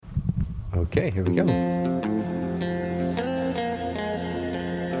Okay, here we go.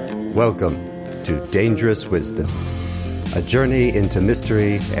 Welcome to Dangerous Wisdom, a journey into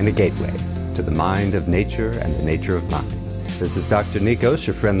mystery and a gateway to the mind of nature and the nature of mind. This is Dr. Nikos,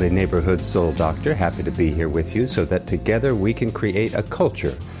 your friendly neighborhood soul doctor, happy to be here with you so that together we can create a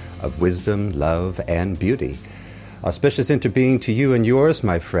culture of wisdom, love, and beauty. Auspicious interbeing to you and yours,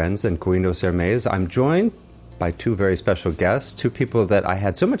 my friends, and Koinos Hermes. I'm joined by two very special guests, two people that I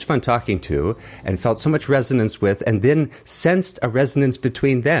had so much fun talking to and felt so much resonance with, and then sensed a resonance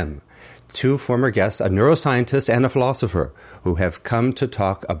between them. Two former guests, a neuroscientist and a philosopher, who have come to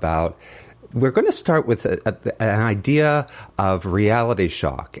talk about. We're going to start with an idea of reality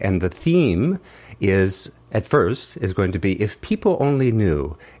shock, and the theme is, at first, is going to be if people only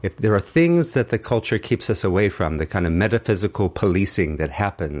knew, if there are things that the culture keeps us away from, the kind of metaphysical policing that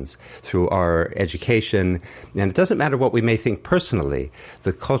happens through our education, and it doesn't matter what we may think personally,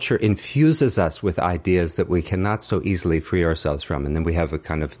 the culture infuses us with ideas that we cannot so easily free ourselves from. And then we have a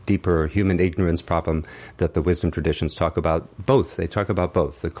kind of deeper human ignorance problem that the wisdom traditions talk about both. They talk about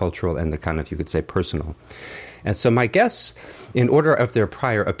both, the cultural and the kind of, you could say, personal. And so my guests, in order of their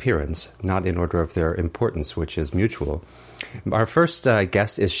prior appearance, not in order of their importance, which is mutual. Our first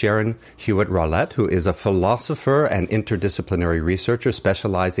guest is Sharon Hewitt-Rowlett, who is a philosopher and interdisciplinary researcher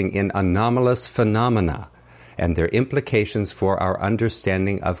specializing in anomalous phenomena and their implications for our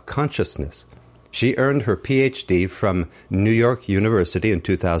understanding of consciousness. She earned her PhD from New York University in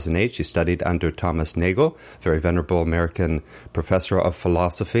 2008. She studied under Thomas Nagel, very venerable American professor of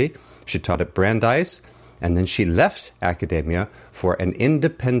philosophy. She taught at Brandeis. And then she left academia for an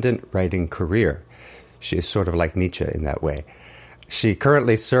independent writing career. She is sort of like Nietzsche in that way. She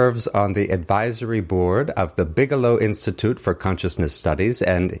currently serves on the advisory board of the Bigelow Institute for Consciousness Studies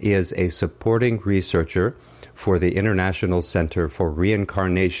and is a supporting researcher for the International Center for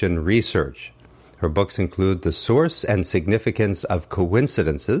Reincarnation Research. Her books include The Source and Significance of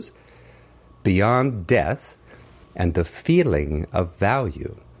Coincidences, Beyond Death, and The Feeling of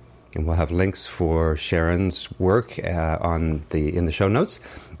Value. And we'll have links for Sharon's work in the show notes.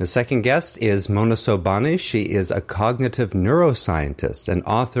 The second guest is Mona Sobhani. She is a cognitive neuroscientist, an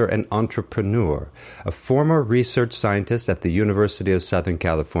author and entrepreneur, a former research scientist at the University of Southern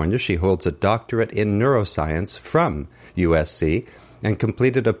California. She holds a doctorate in neuroscience from USC and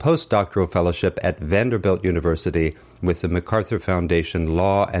completed a postdoctoral fellowship at Vanderbilt University with the MacArthur Foundation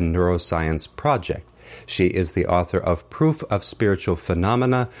Law and Neuroscience Project. She is the author of Proof of Spiritual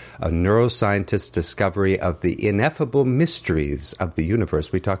Phenomena, a neuroscientist's discovery of the ineffable mysteries of the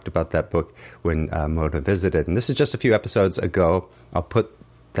universe. We talked about that book when Mona visited. And this is just a few episodes ago. I'll put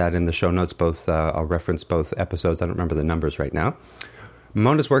that in the show notes. I'll reference both episodes. I don't remember the numbers right now.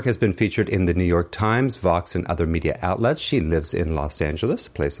 Mona's work has been featured in the New York Times, Vox, and other media outlets. She lives in Los Angeles,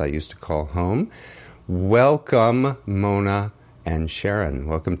 a place I used to call home. Welcome, Mona and Sharon.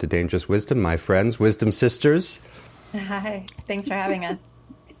 Welcome to Dangerous Wisdom, my friends, wisdom sisters. Hi. Thanks for having us.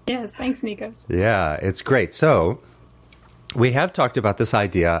 Yes, thanks, Nikos. Yeah, it's great. So we have talked about this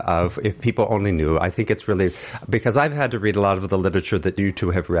idea of if people only knew. I think it's really, because I've had to read a lot of the literature that you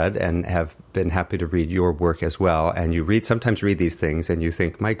two have read and have been happy to read your work as well. And you sometimes read these things and you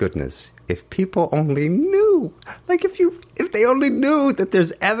think, my goodness, if people only knew, like if they only knew that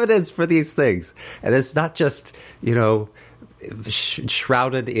there's evidence for these things. And it's not just,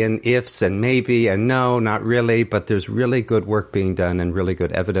 shrouded in ifs and maybe and no, not really, but there's really good work being done and really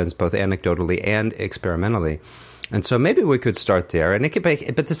good evidence, both anecdotally and experimentally. And so maybe we could start there. And it could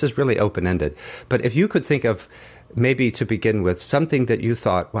be, but this is really open-ended. But if you could think of maybe to begin with something that you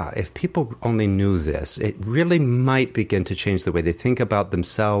thought, wow, if people only knew this, it really might begin to change the way they think about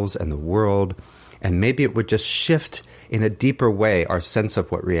themselves and the world. And maybe it would just shift in a deeper way our sense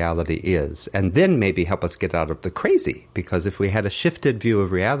of what reality is, and then maybe help us get out of the crazy. Because if we had a shifted view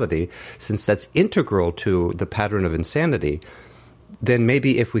of reality, since that's integral to the pattern of insanity, then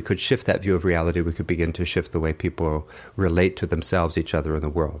maybe if we could shift that view of reality, we could begin to shift the way people relate to themselves, each other, and the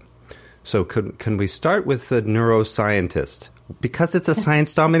world. So can we start with the neuroscientist? Because it's a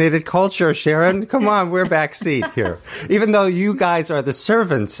science-dominated culture, Sharon. Come on, we're backseat here. Even though you guys are the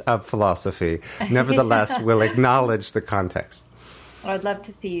servants of philosophy, nevertheless, we'll acknowledge the context. I would love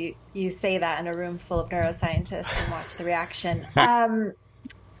to see you say that in a room full of neuroscientists and watch the reaction.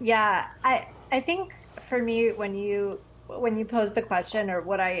 Yeah, I think for me, when you pose the question, or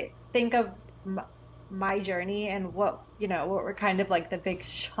what I think of my journey and what were kind of like the big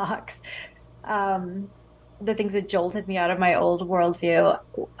shocks, the things that jolted me out of my old worldview.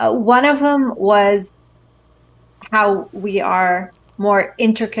 One of them was how we are more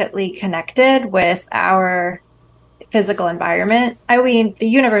intricately connected with our physical environment. I mean, the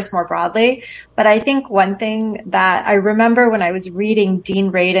universe more broadly. But I think one thing that I remember when I was reading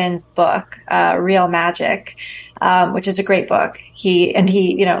Dean Radin's book, Real Magic, which is a great book. He,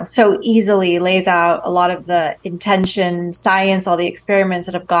 so easily lays out a lot of the intention, science, all the experiments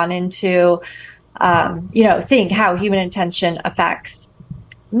that have gone into, seeing how human intention affects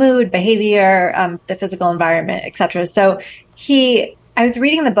mood, behavior, the physical environment, etc. So I was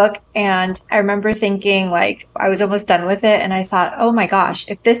reading the book and I remember thinking, like, I was almost done with it. And I thought, oh my gosh,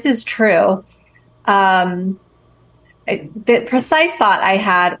 if this is true, the precise thought I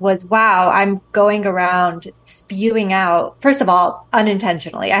had was, wow, I'm going around spewing out, first of all,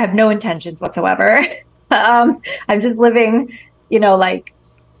 unintentionally. I have no intentions whatsoever. I'm just living,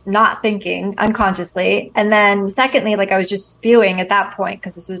 not thinking unconsciously. And then secondly, like I was just spewing at that point,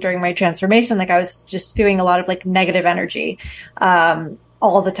 because this was during my transformation, like I was just spewing a lot of like negative energy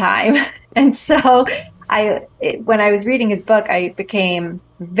all the time. And so when I was reading his book, I became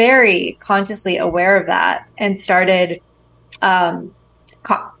very consciously aware of that and started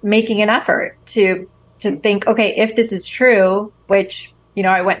making an effort to think, okay, if this is true, which,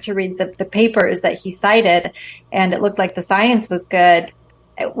 I went to read the papers that he cited and it looked like the science was good,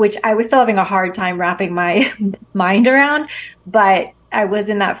 which I was still having a hard time wrapping my mind around, but I was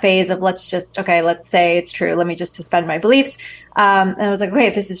in that phase of let's say it's true. Let me just suspend my beliefs. And I was like, okay,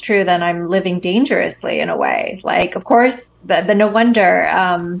 if this is true, then I'm living dangerously in a way. Like, of course, the no wonder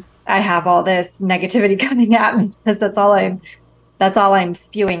I have all this negativity coming at me, because that's all I'm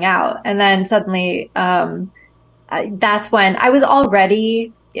spewing out. And then suddenly, that's when I was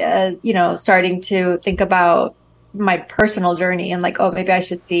already, starting to think about my personal journey and like, oh, maybe I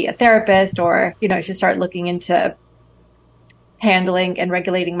should see a therapist, or, I should start looking into handling and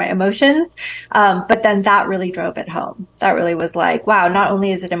regulating my emotions. But then that really drove it home. That really was like, wow, not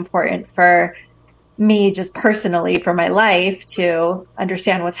only is it important for me just personally for my life to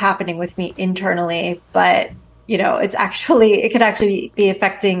understand what's happening with me internally, but it could actually be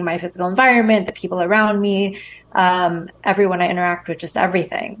affecting my physical environment, the people around me, everyone I interact with, just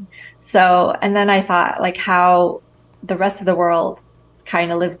everything. So, and then I thought like how the rest of the world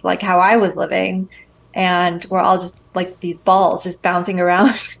kind of lives like how I was living, and we're all just like these balls just bouncing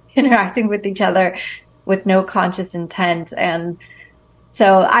around, interacting with each other with no conscious intent. And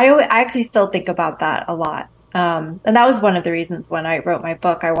so I actually still think about that a lot. And that was one of the reasons when I wrote my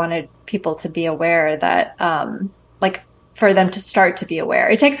book, I wanted people to be aware that, for them to start to be aware.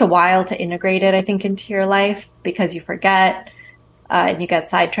 It takes a while to integrate it, I think, into your life, because you forget and you get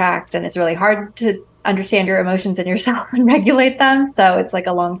sidetracked, and it's really hard to understand your emotions and yourself and regulate them. So it's like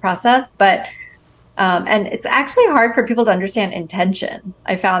a long process, but and it's actually hard for people to understand intention.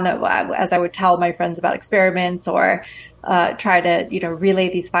 I found that as I would tell my friends about experiments or try to, relay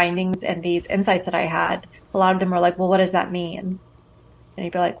these findings and these insights that I had, a lot of them were like, well, what does that mean? And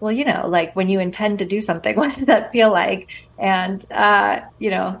you'd be like, well, like when you intend to do something, what does that feel like? And,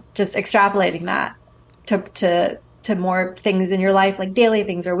 just extrapolating that to more things in your life, like daily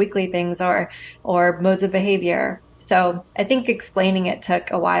things or weekly things or modes of behavior. So I think explaining it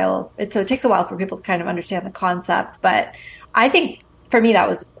took a while. So it takes a while for people to kind of understand the concept. But I think for me, that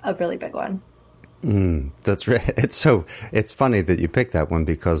was a really big one. That's right. It's funny that you picked that one,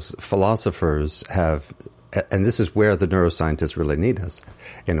 because philosophers have, and this is where the neuroscientists really need us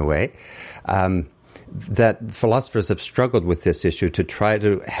in a way, that philosophers have struggled with this issue to try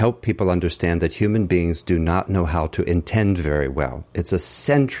to help people understand that human beings do not know how to intend very well. It's a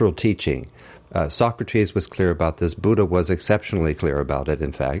central teaching. Socrates was clear about this. Buddha was exceptionally clear about it,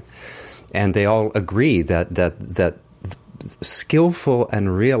 in fact. And they all agree that skillful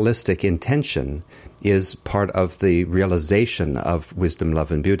and realistic intention is part of the realization of wisdom,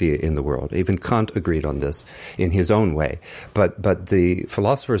 love, and beauty in the world. Even Kant agreed on this in his own way. But the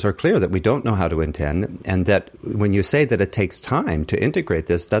philosophers are clear that we don't know how to intend, and that when you say that it takes time to integrate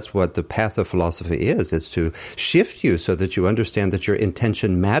this, that's what the path of philosophy is to shift you so that you understand that your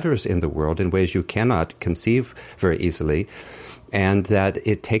intention matters in the world in ways you cannot conceive very easily, and that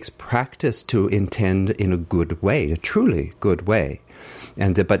it takes practice to intend in a good way, a truly good way.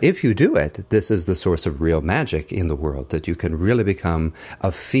 But if you do it, this is the source of real magic in the world, that you can really become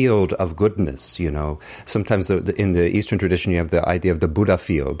a field of goodness, Sometimes in the Eastern tradition, you have the idea of the Buddha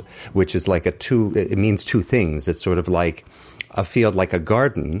field, which is like it means two things. It's sort of like a field like a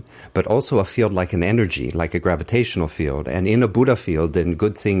garden, but also a field like an energy, like a gravitational field. And in a Buddha field, then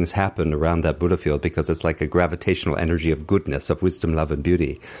good things happen around that Buddha field, because it's like a gravitational energy of goodness, of wisdom, love, and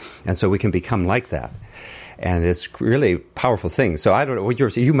beauty. And so we can become like that. And it's really powerful thing. So I don't know what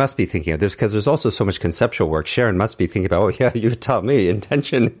you must be thinking of this, because there's also so much conceptual work. Sharon must be thinking about, oh yeah, you tell me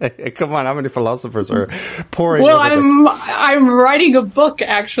intention. Come on, how many philosophers are pouring over this? I'm writing a book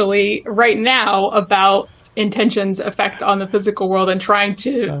actually right now about intention's effect on the physical world and trying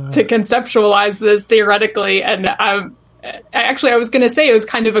to conceptualize this theoretically. And actually, I was going to say it was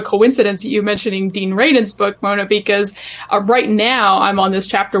kind of a coincidence you mentioning Dean Radin's book, Mona, because right now I'm on this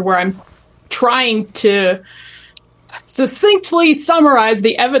chapter where I'm trying to succinctly summarize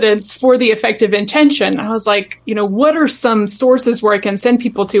the evidence for the effect of intention. I was like, what are some sources where I can send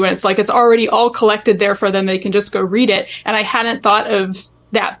people to? And it's like, it's already all collected there for them. They can just go read it. And I hadn't thought of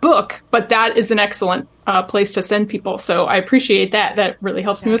that book, but that is an excellent place to send people. So I appreciate that. That really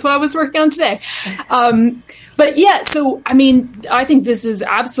helped me with what I was working on today. But yeah, so, I think this is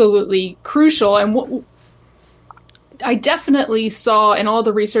absolutely crucial. And I definitely saw in all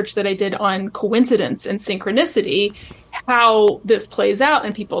the research that I did on coincidence and synchronicity, how this plays out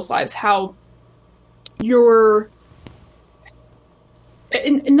in people's lives, how not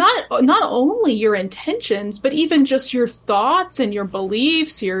only your intentions, but even just your thoughts and your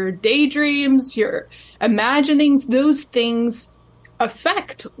beliefs, your daydreams, your imaginings, those things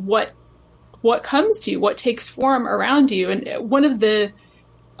affect what comes to you, what takes form around you. And one of the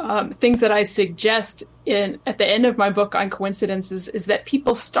things that I suggest at the end of my book on coincidences is that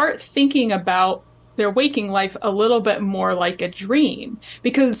people start thinking about their waking life a little bit more like a dream.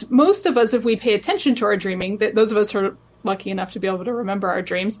 Because most of us, if we pay attention to our dreaming, that those of us who are lucky enough to be able to remember our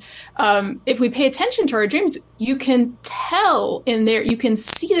dreams, if we pay attention to our dreams, you can tell in there, you can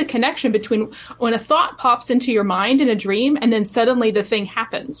see the connection between when a thought pops into your mind in a dream and then suddenly the thing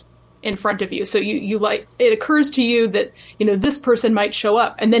happens in front of you. So you like, it occurs to you that, this person might show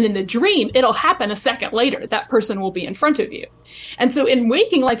up. And then in the dream, it'll happen a second later. That person will be in front of you. And so in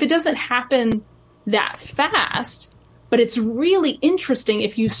waking life, it doesn't happen that fast, but it's really interesting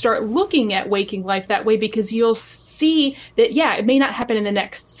if you start looking at waking life that way, because you'll see that, yeah, it may not happen in the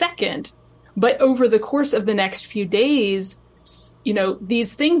next second, but over the course of the next few days,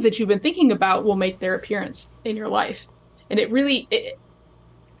 these things that you've been thinking about will make their appearance in your life. And it really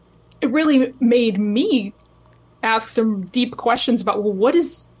made me ask some deep questions about, well, what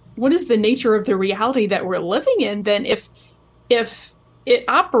is the nature of the reality that we're living in then if it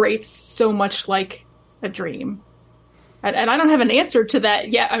operates so much like a dream? And I don't have an answer to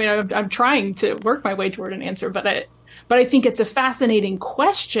that yet. I'm trying to work my way toward an answer, but I think it's a fascinating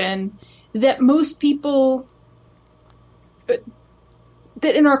question that most people,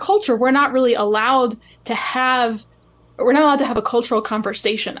 that in our culture, we're not allowed to have a cultural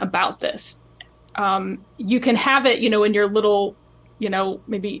conversation about this. You can have it, in your little,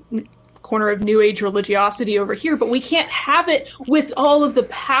 maybe corner of New Age religiosity over here, but we can't have it with all of the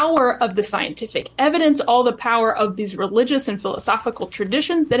power of the scientific evidence, all the power of these religious and philosophical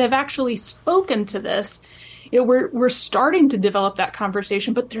traditions that have actually spoken to this. We're starting to develop that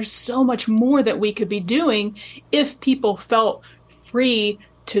conversation, but there's so much more that we could be doing if people felt free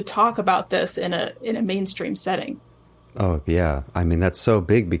to talk about this in a mainstream setting. Oh, yeah. That's so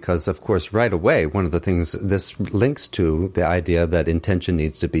big because, of course, right away, one of the things this links to the idea that intention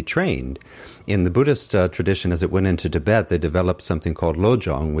needs to be trained. In the Buddhist tradition, as it went into Tibet, they developed something called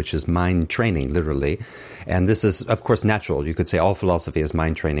lojong, which is mind training, literally. And this is, of course, natural. You could say all philosophy is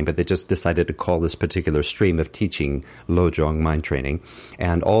mind training, but they just decided to call this particular stream of teaching lojong, mind training.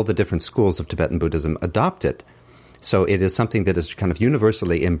 And all the different schools of Tibetan Buddhism adopt it. So it is something that is kind of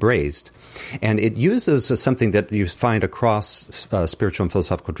universally embraced. And it uses something that you find across spiritual and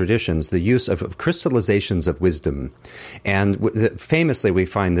philosophical traditions, the use of crystallizations of wisdom. And famously, we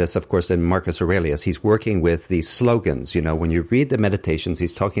find this, of course, in Marcus Aurelius. He's working with these slogans. When you read the meditations,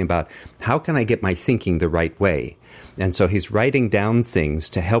 he's talking about, how can I get my thinking the right way? And so he's writing down things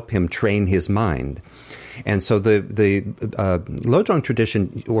to help him train his mind. And so the Lojong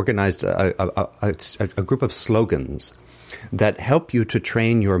tradition organized a group of slogans that help you to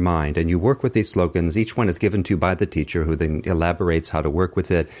train your mind. And you work with these slogans. Each one is given to you by the teacher, who then elaborates how to work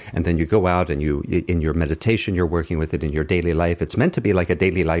with it. And then you go out and in your meditation, you're working with it in your daily life. It's meant to be like a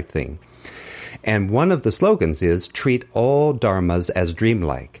daily life thing. And one of the slogans is, treat all dharmas as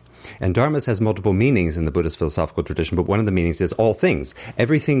dreamlike. And dharmas has multiple meanings in the Buddhist philosophical tradition, but one of the meanings is all things.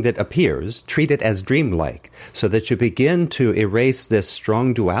 Everything that appears, treat it as dreamlike, so that you begin to erase this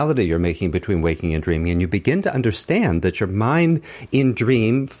strong duality you're making between waking and dreaming, and you begin to understand that your mind in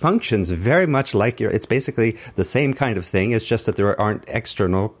dream functions very much like it's basically the same kind of thing. It's just that there aren't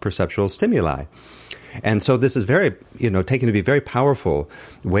external perceptual stimuli. And so this is very, taken to be a very powerful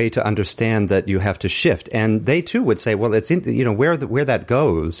way to understand that you have to shift. And they too would say, well, it's where that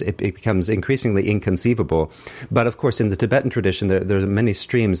goes, it becomes increasingly inconceivable. But of course, in the Tibetan tradition, there are many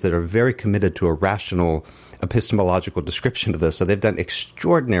streams that are very committed to a rational epistemological description of this. So they've done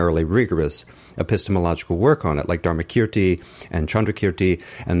extraordinarily rigorous epistemological work on it, like Dharmakirti and Chandrakirti,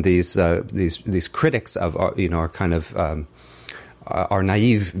 and these critics of our kind of our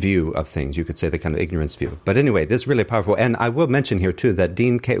naive view of things, you could say, the kind of ignorance view. But anyway, this is really powerful. And I will mention here too that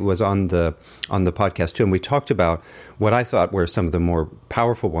Dean Kate was on the podcast too, and we talked about what I thought were some of the more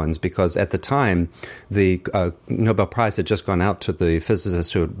powerful ones, because at the time the Nobel Prize had just gone out to the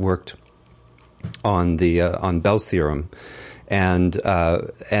physicists who had worked on Bell's theorem. And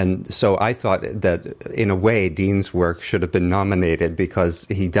so I thought that in a way Dean's work should have been nominated, because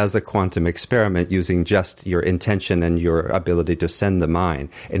he does a quantum experiment using just your intention and your ability to send the mind,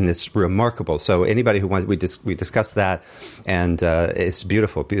 and it's remarkable. So anybody who wants, we discussed that, and it's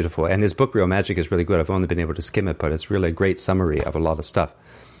beautiful. And his book Real Magic is really good. I've only been able to skim it, but it's really a great summary of a lot of stuff.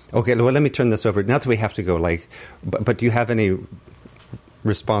 Okay, well, let me turn this over. Not that we have to go but do you have any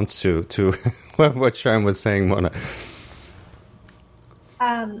response to what Sharon was saying, Mona?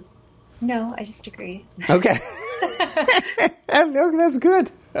 No, I just agree. Okay. That's good.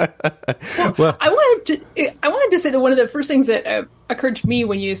 Well, I wanted to say that one of the first things that occurred to me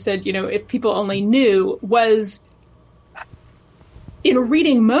when you said, if people only knew, was in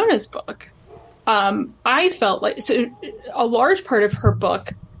reading Mona's book. I felt like a large part of her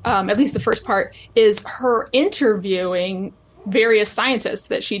book, at least the first part, is her interviewing various scientists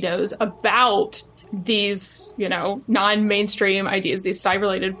that she knows about these, non-mainstream ideas, these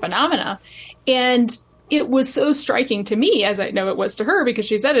psi-related phenomena. And it was so striking to me, as I know it was to her, because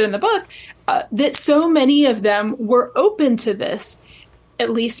she said it in the book, that so many of them were open to this, at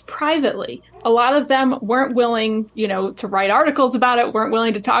least privately. A lot of them weren't willing, to write articles about it, weren't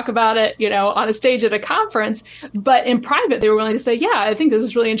willing to talk about it, on a stage at a conference. But in private, they were willing to say, yeah, I think this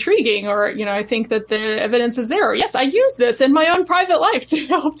is really intriguing. Or, I think that the evidence is there. Or, yes, I use this in my own private life to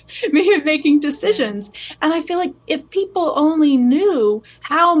help me in making decisions. And I feel like if people only knew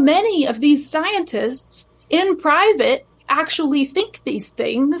how many of these scientists in private actually think these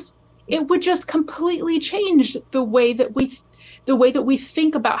things, it would just completely change the way that we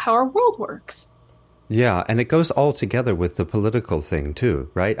think about how our world works. Yeah, and it goes all together with the political thing too,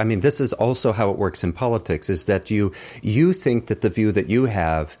 right? I mean, this is also how it works in politics, is that you think that the view that you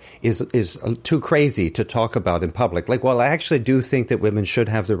have is too crazy to talk about in public. Like, well, I actually do think that women should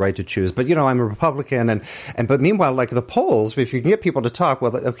have the right to choose, but I'm a Republican, but meanwhile, like the polls, if you can get people to talk,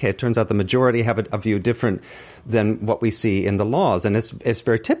 well, okay, it turns out the majority have a view different than what we see in the laws, and it's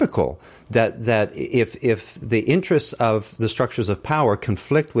very typical that if the interests of the structures of power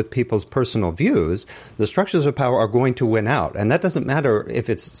conflict with people's personal views, the structures of power are going to win out. And that doesn't matter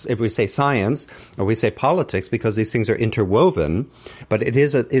if we say science or we say politics, because these things are interwoven, but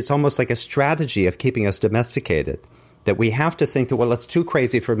it's almost like a strategy of keeping us domesticated, that we have to think that, well, it's too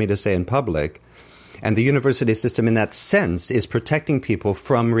crazy for me to say in public. And the university system in that sense is protecting people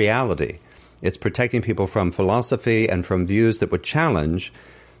from reality. It's protecting people from philosophy and from views that would challenge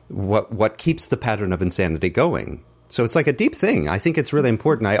what keeps the pattern of insanity going. So it's like a deep thing. I think it's really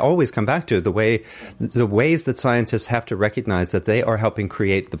important. I always come back to the ways that scientists have to recognize that they are helping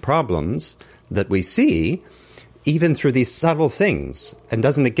create the problems that we see, even through these subtle things. And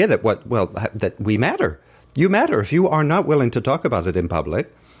doesn't it get at that we matter? You matter. If you are not willing to talk about it in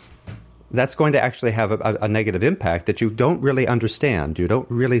public, that's going to actually have a negative impact that you don't really understand, you don't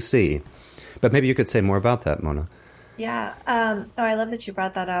really see. But maybe you could say more about that, Mona. Yeah. I love that you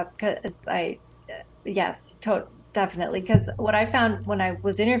brought that up, because definitely. Because what I found when I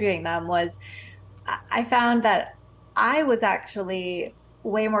was interviewing them was I found that I was actually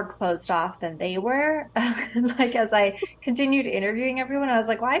way more closed off than they were. Like, as I continued interviewing everyone, I was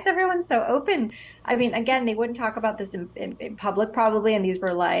like, why is everyone so open? I mean, again, they wouldn't talk about this in public probably. And these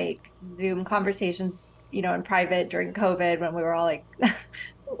were like Zoom conversations, in private during COVID, when we were all like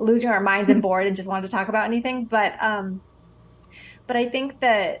losing our minds and bored and just wanted to talk about anything. But I think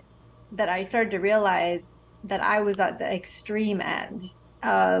that I started to realize that I was at the extreme end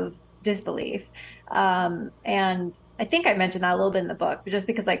of disbelief. And I think I mentioned that a little bit in the book, but just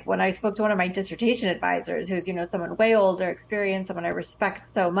because, like, when I spoke to one of my dissertation advisors, who's, someone way older, experienced, someone I respect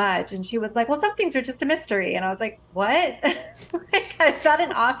so much, and she was like, well, some things are just a mystery. And I was like, what? Like, is that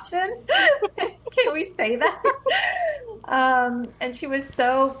an option? Can we say that? And she was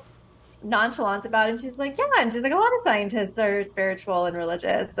so nonchalant about it. And she's like, yeah. And she's like, a lot of scientists are spiritual and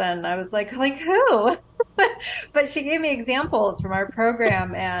religious. And I was like who? But she gave me examples from our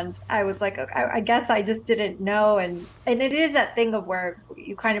program, and I was like, okay, I guess I just didn't know. And it is that thing of where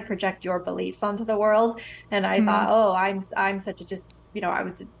you kind of project your beliefs onto the world. And I thought, oh, I'm such a just,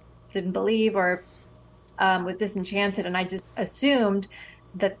 didn't believe or was disenchanted, and I just assumed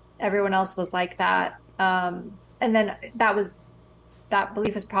that everyone else was like that. And then that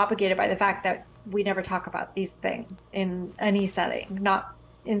belief was propagated by the fact that we never talk about these things in any setting, not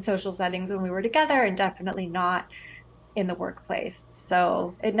in social settings when we were together, and definitely not in the workplace.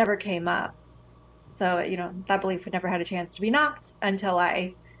 So it never came up. So, that belief had never had a chance to be knocked until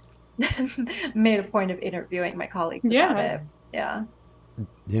I made a point of interviewing my colleagues about it. Yeah.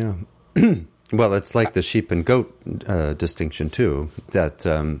 Yeah. Well, it's like the sheep and goat distinction too. That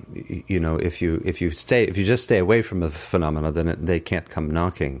if you just stay away from the phenomena, then they can't come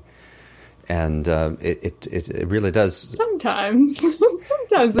knocking. And it really does. Sometimes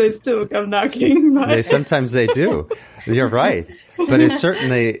they still come knocking. But... Sometimes they do. You're right. But it's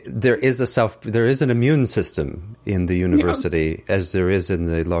certainly there is an immune system in the university as there is in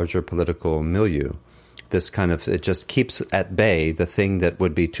the larger political milieu. This kind of, it just keeps at bay the thing that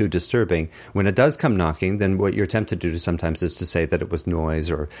would be too disturbing. When it does come knocking, then what you're tempted to do sometimes is to say that it was noise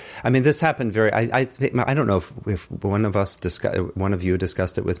this happened I don't know if one of you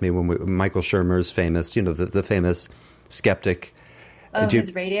discussed it with me when Michael Shermer's famous, the famous skeptic. Oh,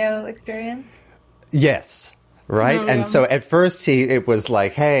 his radio experience? Yes. Right? Oh, and so at first it was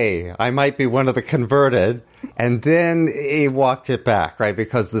like, hey, I might be one of the converted. And then he walked it back, right?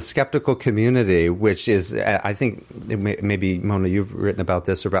 Because the skeptical community, which is, I think, maybe, Mona, you've written about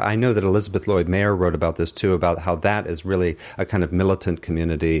this, or I know that Elizabeth Lloyd Mayer wrote about this too, about how that is really a kind of militant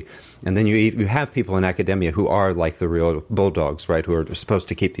community. And then you have people in academia who are like the real bulldogs, right? Who are supposed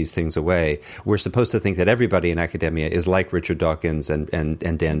to keep these things away. We're supposed to think that everybody in academia is like Richard Dawkins and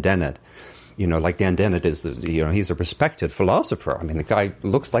Dan Dennett. Like Dan Dennett is, he's a respected philosopher. I mean, the guy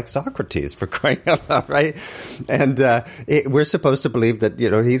looks like Socrates, for crying out loud, right? And we're supposed to believe that,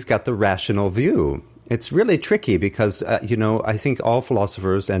 he's got the rational view. It's really tricky because, I think all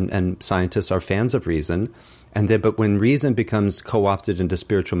philosophers and scientists are fans of reason. But when reason becomes co-opted into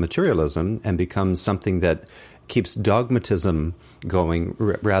spiritual materialism and becomes something that keeps dogmatism going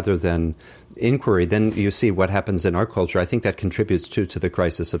rather than inquiry, then you see what happens in our culture. I think that contributes to the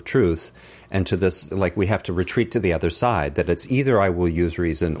crisis of truth and to this, like, we have to retreat to the other side, that it's either I will use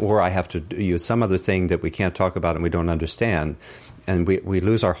reason or I have to use some other thing that we can't talk about and we don't understand. And we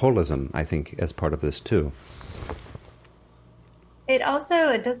lose our holism, I think, as part of this too. It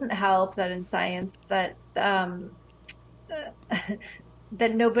doesn't help that in science that the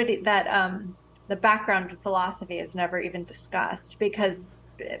background of philosophy is never even discussed, because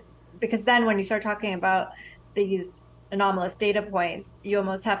then when you start talking about these anomalous data points, you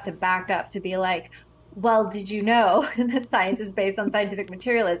almost have to back up to be like, well, did you know that science is based on scientific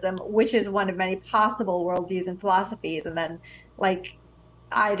materialism, which is one of many possible worldviews and philosophies? And then,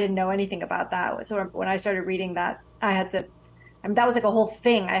 I didn't know anything about that. So when I started reading that, that was like a whole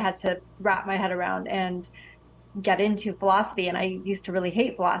thing I had to wrap my head around and get into philosophy. And I used to really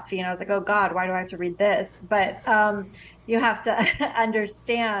hate philosophy, and I was like, oh God, why do I have to read this? But you have to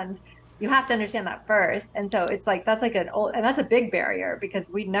understand that first. And so it's like, that's that's a big barrier, because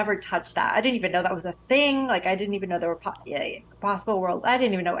we never touched that. I didn't even know that was a thing. Like, I didn't even know there were possible worlds. I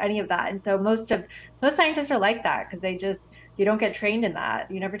didn't even know any of that. And so most scientists are like that, because you don't get trained in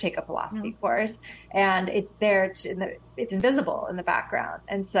that. You never take a philosophy course, and it's there. It's invisible in the background.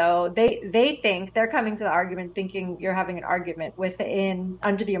 And so they think they're coming to the argument thinking you're having an argument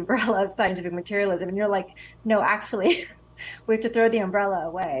under the umbrella of scientific materialism. And you're like, no, actually, we have to throw the umbrella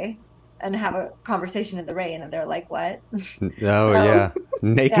away and have a conversation in the rain. And they're like, what? Yeah.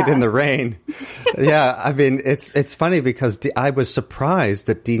 Naked in the rain. Yeah. I mean, it's funny because I was surprised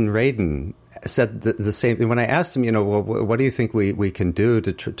that Dean Radin said the same thing when I asked him, what do you think we can do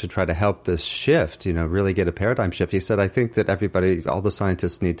to try to help this shift, really get a paradigm shift? He said, I think that all the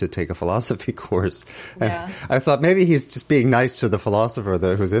scientists need to take a philosophy course. Yeah. And I thought maybe he's just being nice to the philosopher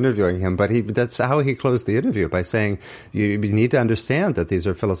who's interviewing him, but that's how he closed the interview, by saying you need to understand that these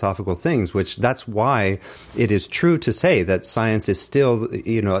are philosophical things, that's why it is true to say that science is still,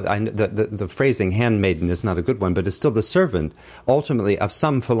 the phrasing handmaiden is not a good one, but it's still the servant ultimately of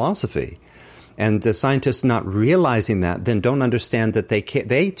some philosophy. And the scientists not realizing that then don't understand that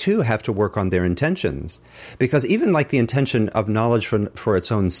they too have to work on their intentions. Because even like the intention of knowledge for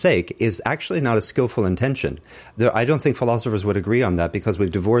its own sake is actually not a skillful intention. I don't think philosophers would agree on that, because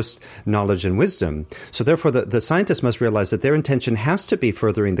we've divorced knowledge and wisdom. So therefore the scientists must realize that their intention has to be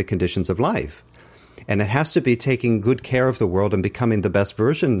furthering the conditions of life. And it has to be taking good care of the world and becoming the best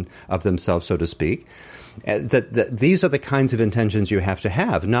version of themselves, so to speak. These are the kinds of intentions you have to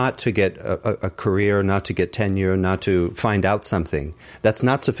have, not to get a career, not to get tenure, not to find out something. That's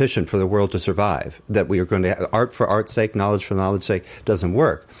not sufficient for the world to survive. That we are going to art for art's sake, knowledge for knowledge's sake doesn't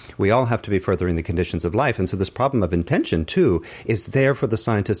work. We all have to be furthering the conditions of life. And so this problem of intention, too, is there for the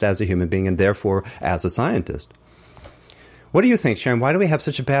scientist as a human being and therefore as a scientist. What do you think, Sharon? Why do we have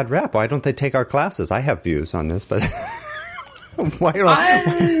such a bad rep? Why don't they take our classes? I have views on this, but... I'm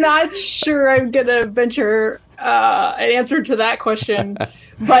not sure I'm going to venture an answer to that question,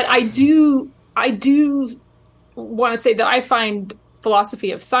 but I do want to say that I find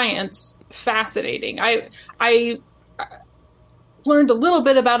philosophy of science fascinating. I learned a little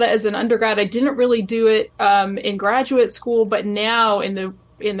bit about it as an undergrad. I didn't really do it in graduate school, but now in the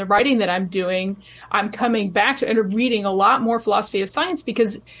writing that I'm doing, I'm coming back to and reading a lot more philosophy of science,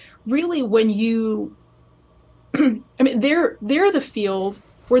 because really when you I mean, they're the field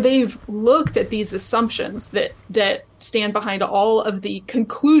where they've looked at these assumptions that stand behind all of the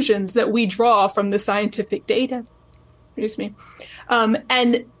conclusions that we draw from the scientific data. Excuse me.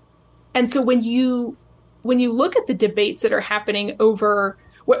 And so when you look at the debates that are happening over,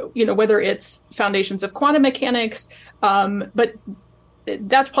 whether it's foundations of quantum mechanics, but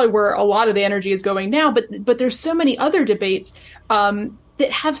that's probably where a lot of the energy is going now. But there's so many other debates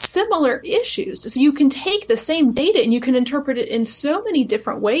that have similar issues. So you can take the same data and you can interpret it in so many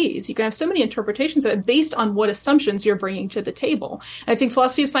different ways. You can have so many interpretations of it based on what assumptions you're bringing to the table. And I think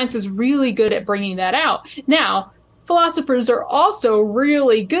philosophy of science is really good at bringing that out. Now, philosophers are also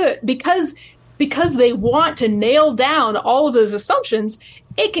really good because they want to nail down all of those assumptions.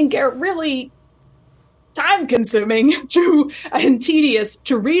 It can get really time-consuming and tedious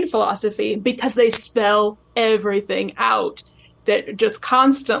to read philosophy because they spell everything out. That just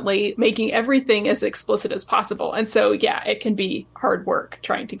constantly making everything as explicit as possible. And so, yeah, it can be hard work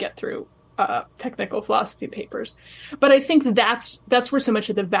trying to get through technical philosophy papers. But I think that's where so much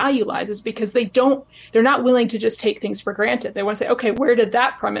of the value lies, is because they're not willing to just take things for granted. They want to say, okay, where did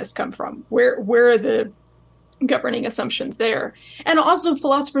that premise come from? Where are the governing assumptions there? And also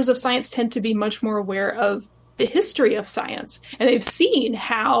philosophers of science tend to be much more aware of the history of science. And they've seen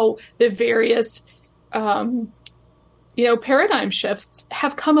how the various paradigm shifts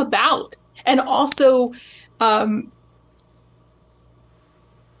have come about, and also the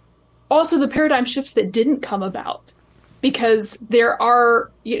paradigm shifts that didn't come about, because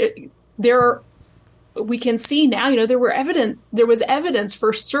we can see now, there was evidence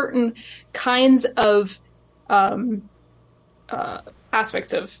for certain kinds of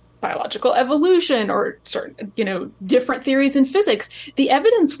aspects of biological evolution or certain, different theories in physics. The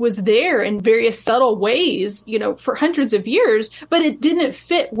evidence was there in various subtle ways, for hundreds of years, but it didn't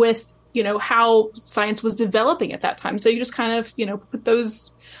fit with, how science was developing at that time. So you just kind of,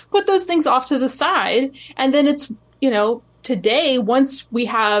 put those things off to the side. And then it's, today, once we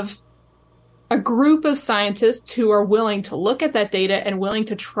have a group of scientists who are willing to look at that data and willing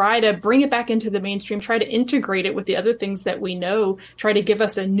to try to bring it back into the mainstream, try to integrate it with the other things that we know, try to give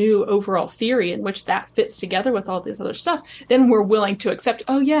us a new overall theory in which that fits together with all this other stuff, then we're willing to accept,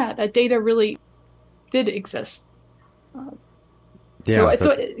 oh yeah, that data really did exist.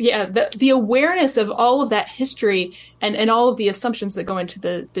 The awareness of all of that history and all of the assumptions that go into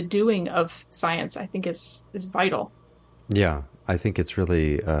the doing of science, I think is vital. Yeah. I think it's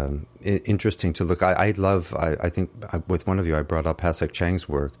really interesting to look. I think with one of you, I brought up Pasek Chang's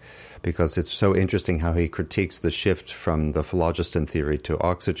work because it's so interesting how he critiques the shift from the phlogiston theory to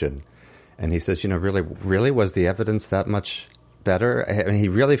oxygen. And he says, really was the evidence that much better? I mean, he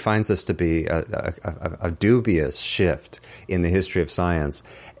really finds this to be a dubious shift in the history of science.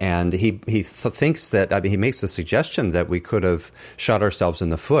 And he thinks that, he makes the suggestion that we could have shot ourselves in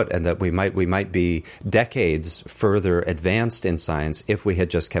the foot and that we might be decades further advanced in science if we had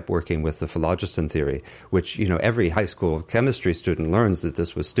just kept working with the phlogiston theory, which, every high school chemistry student learns that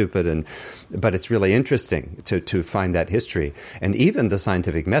this was stupid. But it's really interesting to find that history. And even the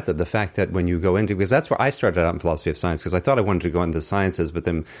scientific method, the fact that when you go into, because that's where I started out in philosophy of science, because I thought I wanted to go into the sciences, but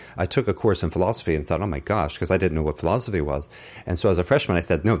then I took a course in philosophy and thought, oh my gosh, because I didn't know what philosophy was. And so as a freshman, I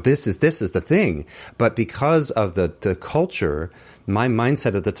said, no, this is the thing. But because of the culture my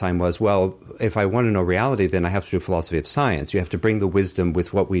mindset at the time was, well, if I want to know reality, then I have to do philosophy of science. You have to bring the wisdom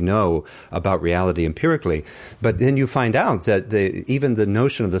with what we know about reality empirically. But then you find out that even the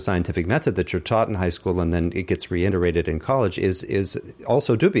notion of the scientific method that you're taught in high school and then it gets reiterated in college is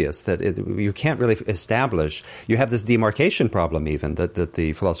also dubious, that you can't really establish. You have this demarcation problem even that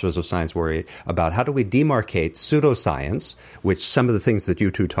the philosophers of science worry about. How do we demarcate pseudoscience, which some of the things that you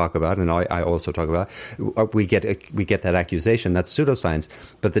two talk about and I also talk about, we get that accusation, that's pseudoscience.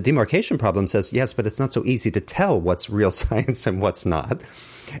 But the demarcation problem says, yes, but it's not so easy to tell what's real science and what's not.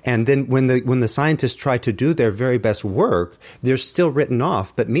 And then when the scientists try to do their very best work, they're still written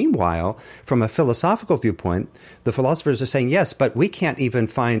off. But meanwhile, from a philosophical viewpoint, the philosophers are saying, yes, but we can't even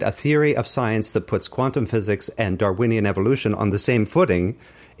find a theory of science that puts quantum physics and Darwinian evolution on the same footing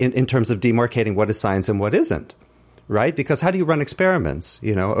in terms of demarcating what is science and what isn't. Right? Because how do you run experiments?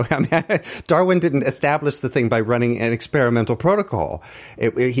 You know, I mean, Darwin didn't establish the thing by running an experimental protocol.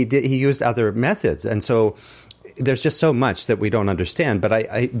 He used other methods. And so there's just so much that we don't understand. But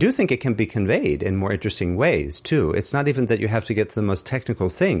I do think it can be conveyed in more interesting ways, too. It's not even that you have to get to the most technical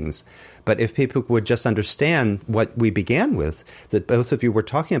things. But if people would just understand what we began with, that both of you were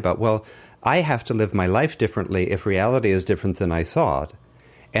talking about, well, I have to live my life differently if reality is different than I thought.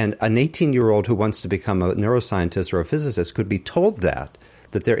 And an 18-year-old who wants to become a neuroscientist or a physicist could be told that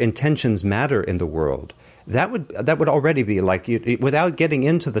their intentions matter in the world. That would already be like, without getting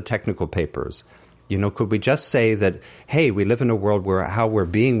into the technical papers, you know, could we just say that, hey, we live in a world where how we're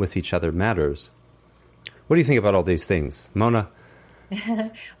being with each other matters? What do you think about all these things? Mona?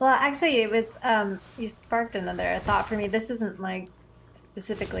 Well, actually, it was, you sparked another thought for me. This isn't like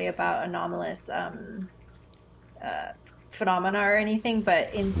specifically about anomalous phenomena or anything,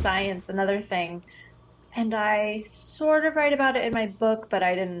 but in science, another thing, and I sort of write about it in my book, but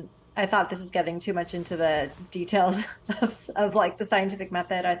I thought this was getting too much into the details of like the scientific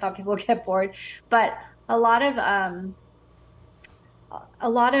method. I thought people would get bored, but a lot of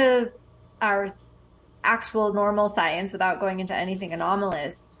our actual normal science, without going into anything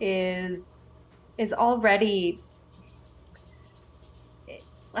anomalous, is already,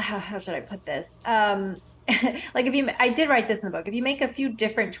 how should I put this? Like I did write this in the book. If you make a few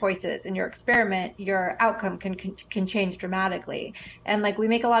different choices in your experiment, your outcome can change dramatically. And like we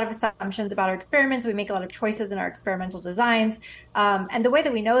make a lot of assumptions about our experiments, we make a lot of choices in our experimental designs. And the way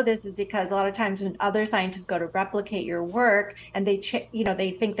that we know this is because a lot of times when other scientists go to replicate your work and they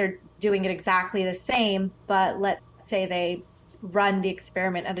think they're doing it exactly the same, but let's say they run the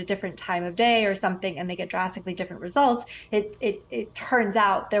experiment at a different time of day or something and they get drastically different results, it turns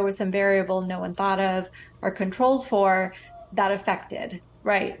out there was some variable no one thought of or controlled for that affected,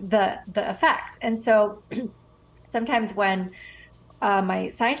 right, the effect. And so sometimes when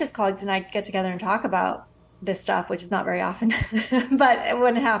my scientist colleagues and I get together and talk about this stuff, which is not very often, but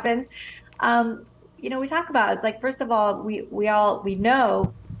when it happens, we talk about, it's like, first of all, we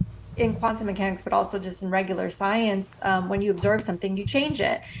know in quantum mechanics, but also just in regular science, when you observe something, you change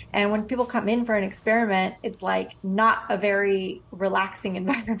it. And when people come in for an experiment, it's like not a very relaxing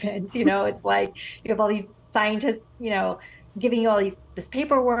environment. You know, it's like you have all these scientists, giving you all this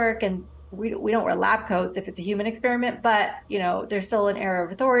paperwork, and we don't wear lab coats if it's a human experiment, but, there's still an air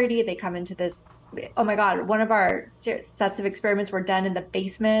of authority. They come into this, oh my God, one of our sets of experiments were done in the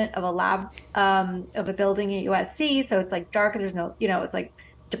basement of a lab of a building at USC. So it's like dark, there's no, it's like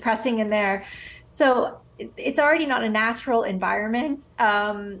depressing in there. So it's already not a natural environment.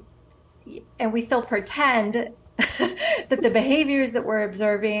 And we still pretend that the behaviors that we're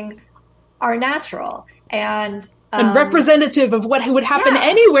observing are natural and representative of what would happen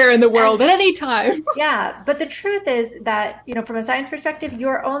anywhere in the world at any time. Yeah. But the truth is that, from a science perspective,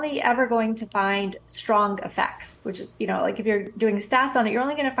 you're only ever going to find strong effects, which is, like if you're doing stats on it, you're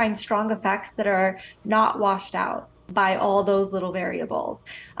only going to find strong effects that are not washed out by all those little variables.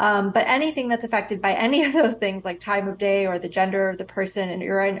 But anything that's affected by any of those things, like time of day or the gender of the person and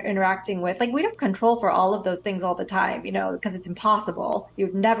you're interacting with, like we don't control for all of those things all the time, because it's impossible. You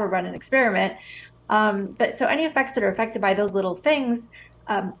would never run an experiment. But so any effects that are affected by those little things,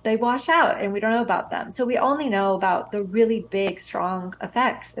 they wash out and we don't know about them. So we only know about the really big, strong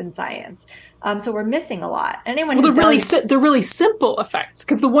effects in science. So we're missing a lot. Anyone they're really simple effects,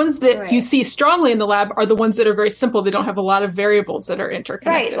 because the ones that you see strongly in the lab are the ones that are very simple. They don't have a lot of variables that are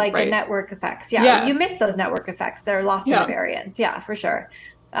interconnected. Right, like the network effects. Yeah, you miss those network effects. They're lost in the variance. Yeah, for sure.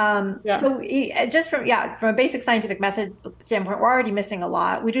 So just from a basic scientific method standpoint, we're already missing a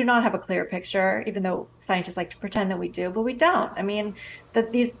lot. We do not have a clear picture, even though scientists like to pretend that we do, but we don't. I mean,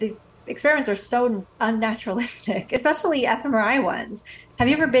 that these experiments are so unnaturalistic, especially fMRI ones. Have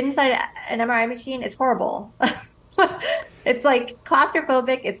you ever been inside an MRI machine? It's horrible. It's like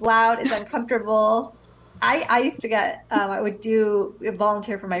claustrophobic, it's loud, it's uncomfortable. I used to get, I would do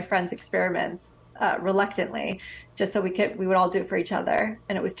volunteer for my friends' experiments reluctantly, just so we would all do it for each other.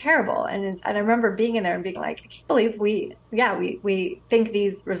 And it was terrible. And I remember being in there and being like, I can't believe we think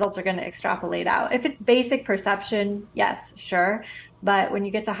these results are going to extrapolate out. If it's basic perception, yes, sure. But when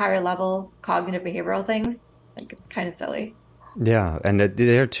you get to higher level cognitive behavioral things, like it's kind of silly. Yeah, and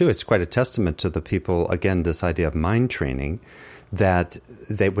there too, it's quite a testament to the people, again, this idea of mind training, that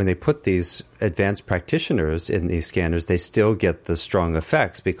when they put these advanced practitioners in these scanners, they still get the strong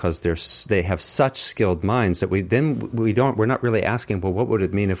effects because they have such skilled minds that we're not really asking, well, what would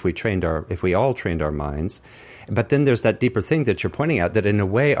it mean if we all trained our minds? But then there's that deeper thing that you're pointing out, that in a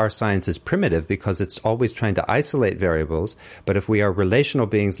way our science is primitive because it's always trying to isolate variables. But if we are relational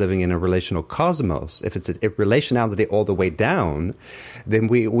beings living in a relational cosmos, if it's a relationality all the way down, then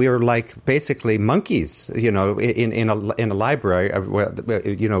we are like basically monkeys, in a library.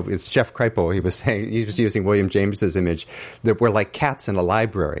 It's Jeff Kripal. He was using William James's image that we're like cats in a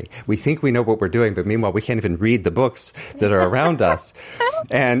library. We think we know what we're doing, but meanwhile we can't even read the books that are around us.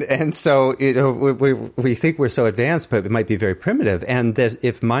 And so we think we're so advanced, but it might be very primitive. And that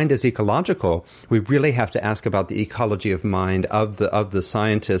if mind is ecological, we really have to ask about the ecology of mind of the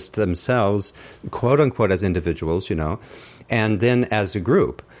scientists themselves, quote unquote, as individuals, and then as a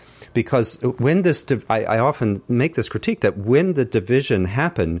group. Because when I often make this critique that when the division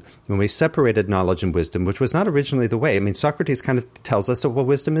happened, when we separated knowledge and wisdom, which was not originally the way. I mean, Socrates kind of tells us that, well,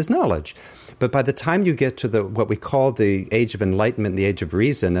 wisdom is knowledge. But by the time you get to what we call the age of enlightenment, the age of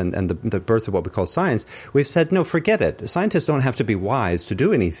reason, and the birth of what we call science, we've said, no, forget it. Scientists don't have to be wise to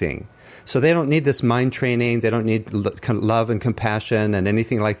do anything. So they don't need this mind training. They don't need love and compassion and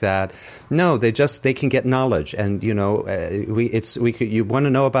anything like that. No, they can get knowledge. And, you want to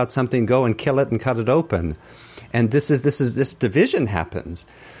know about something, go and kill it and cut it open. And this division happens.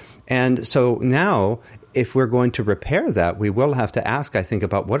 And so now, if we're going to repair that, we will have to ask, I think,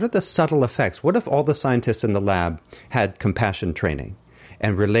 about what are the subtle effects? What if all the scientists in the lab had compassion training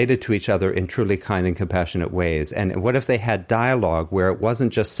and related to each other in truly kind and compassionate ways? And what if they had dialogue where it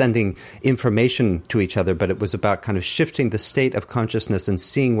wasn't just sending information to each other, but it was about kind of shifting the state of consciousness and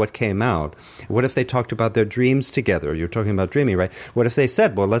seeing what came out? What if they talked about their dreams together? You're talking about dreaming, right? What if they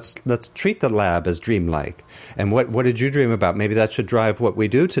said, well, let's treat the lab as dreamlike? And what did you dream about? Maybe that should drive what we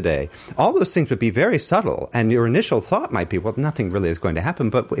do today. All those things would be very subtle. And your initial thought might be, well, nothing really is going to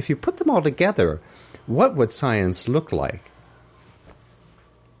happen. But if you put them all together, what would science look like?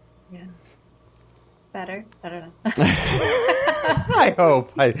 Better? I don't know. I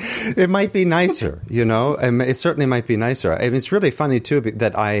hope. It might be nicer, it certainly might be nicer. I mean, it's really funny, too,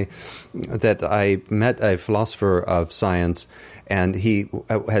 that I met a philosopher of science, and he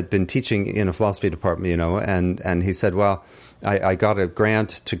had been teaching in a philosophy department, and he said, well, I got a grant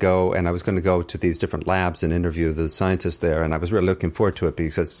to go, and I was going to go to these different labs and interview the scientists there, and I was really looking forward to it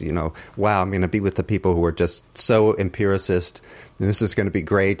because, wow, I'm going to be with the people who are just so empiricist, and this is going to be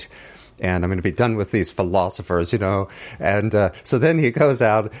great. And I'm going to be done with these philosophers, And so then he goes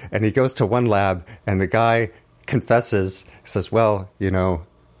out and he goes to one lab and the guy confesses, says, well,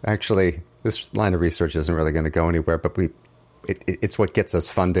 actually, this line of research isn't really going to go anywhere, but it's what gets us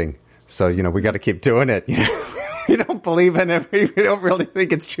funding. So, we got to keep doing it. We don't believe in it. We don't really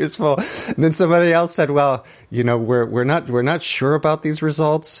think it's useful. And then somebody else said, well, we're not sure about these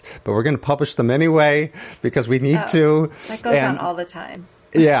results, but we're going to publish them anyway because we need to. That goes on all the time.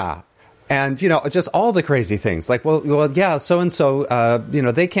 Yeah. And, just all the crazy things like, well, yeah, so-and-so,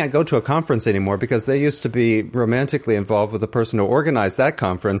 they can't go to a conference anymore because they used to be romantically involved with the person who organized that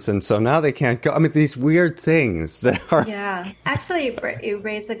conference. And so now they can't go. I mean, these weird things that are. Yeah, actually, you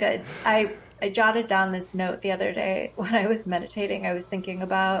raise a good. I jotted down this note the other day when I was meditating. I was thinking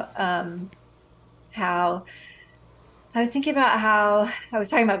about how I was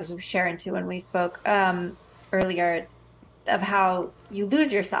talking about this with Sharon too when we spoke earlier, of how you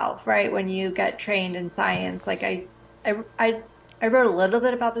lose yourself, right? When you get trained in science. Like I wrote a little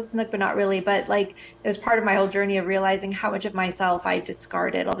bit about this in the book, but not really. But like it was part of my whole journey of realizing how much of myself I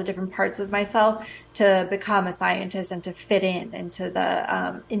discarded, all the different parts of myself to become a scientist and to fit into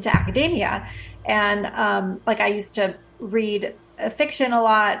into academia. And I used to read fiction a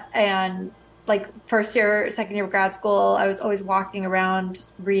lot, and like first year, second year of grad school, I was always walking around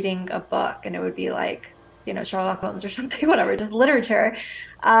reading a book, and it would be like, Sherlock Holmes or something, whatever, just literature.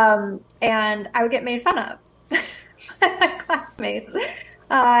 And I would get made fun of by my classmates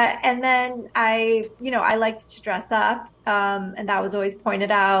And then I liked to dress up, and that was always pointed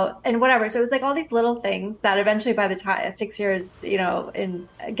out and whatever. So it was like all these little things that eventually by the time 6 years, in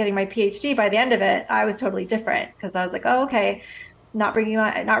getting my PhD, by the end of it, I was totally different because I was like, oh, okay, not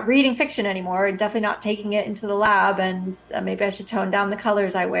reading fiction anymore and definitely not taking it into the lab. And maybe I should tone down the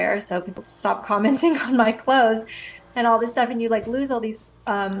colors I wear so people stop commenting on my clothes and all this stuff. And you like lose all these,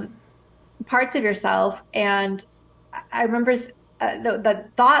 parts of yourself. And I remember the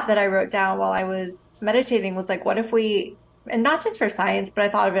thought that I wrote down while I was meditating was like, what if we, and not just for science, but I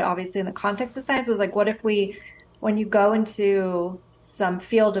thought of it obviously in the context of science, was like, what if we, when you go into some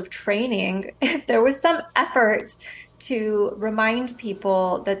field of training, if there was some effort to remind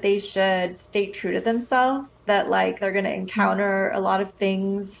people that they should stay true to themselves, that like they're going to encounter a lot of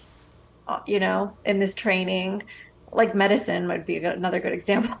things, in this training, like medicine would be another good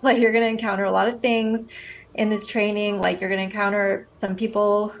example. Like you're going to encounter a lot of things in this training, like you're going to encounter some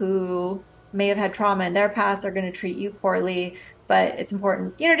people who may have had trauma in their past. They're going to treat you poorly, but it's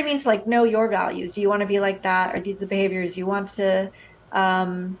important, you know what I mean, to like know your values. Do you want to be like that? Are these the behaviors you want to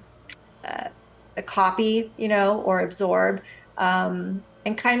copy, or absorb? And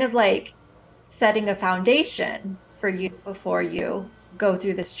kind of like setting a foundation for you before you go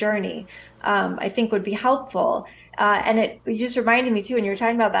through this journey, I think would be helpful. And it just reminded me too, when you were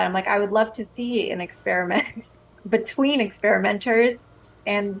talking about that, I'm like, I would love to see an experiment between experimenters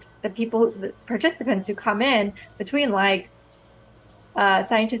and the participants who come in, between like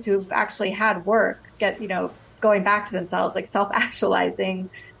scientists who've actually had work going back to themselves, like self-actualizing,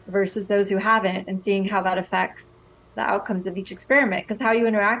 versus those who haven't, and seeing how that affects the outcomes of each experiment. Because how you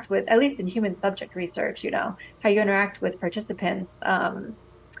interact with, at least in human subject research, how you interact with participants,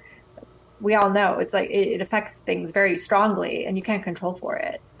 we all know it's like it affects things very strongly, and you can't control for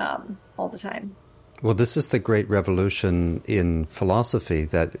it all the time. Well, this is the great revolution in philosophy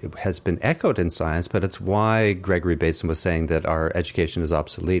that has been echoed in science, but it's why Gregory Bateson was saying that our education is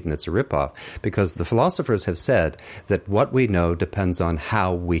obsolete and it's a ripoff, because the philosophers have said that what we know depends on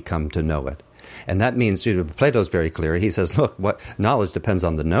how we come to know it. And that means, Plato's very clear. He says, look, what knowledge depends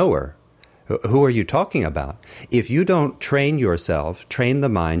on the knower. Who are you talking about? If you don't train yourself, train the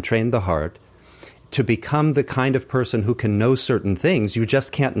mind, train the heart, to become the kind of person who can know certain things, you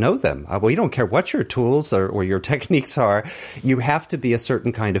just can't know them. Well, you don't care what your tools or your techniques are. You have to be a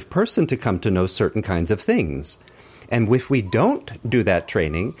certain kind of person to come to know certain kinds of things. And if we don't do that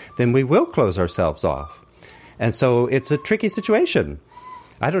training, then we will close ourselves off. And so it's a tricky situation.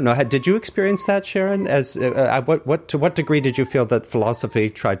 I don't know. Did you experience that, Sharon? As to what degree did you feel that philosophy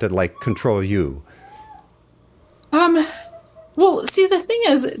tried to like control you? Well, see, the thing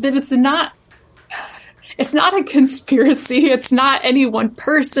is that it's not a conspiracy. It's not any one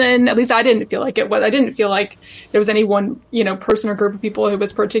person. At least I didn't feel like it was. I didn't feel like there was any one, person or group of people who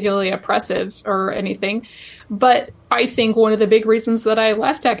was particularly oppressive or anything. But I think one of the big reasons that I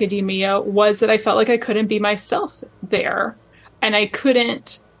left academia was that I felt like I couldn't be myself there. And I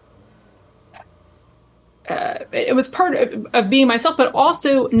couldn't, it was part of being myself, but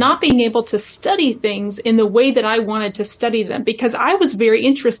also not being able to study things in the way that I wanted to study them, because I was very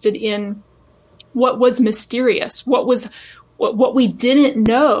interested in what was mysterious, what we didn't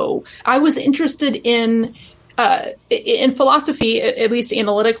know. I was interested in philosophy, at least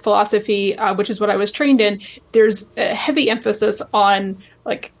analytic philosophy, which is what I was trained in. There's a heavy emphasis on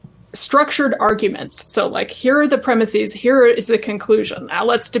like structured arguments. So like, here are the premises, here is the conclusion. Now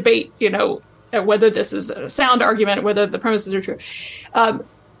let's debate, whether this is a sound argument, whether the premises are true.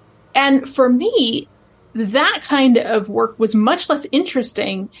 And for me, that kind of work was much less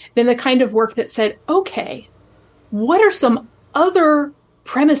interesting than the kind of work that said, okay, what are some other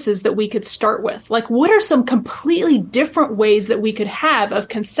premises that we could start with? Like, what are some completely different ways that we could have of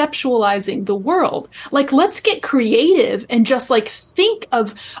conceptualizing the world? Like, let's get creative and just like think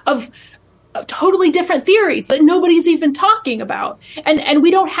of totally different theories that nobody's even talking about. And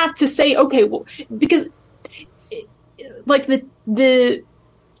we don't have to say, okay, well, because like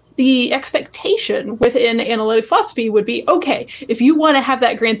the expectation within analytic philosophy would be, okay, if you want to have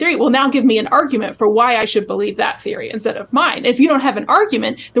that grand theory, well, now give me an argument for why I should believe that theory instead of mine. If you don't have an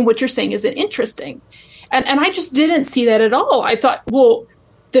argument, then what you're saying isn't interesting. And I just didn't see that at all. I thought, well,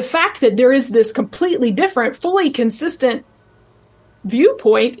 the fact that there is this completely different, fully consistent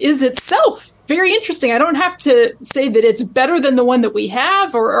viewpoint is itself very interesting. I don't have to say that it's better than the one that we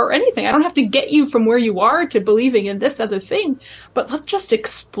have or anything. I don't have to get you from where you are to believing in this other thing, but let's just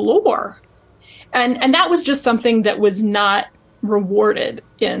explore. And that was just something that was not rewarded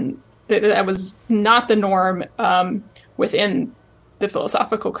that was not the norm within the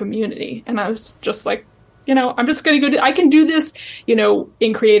philosophical community. And I was just like, I'm just going to I can do this,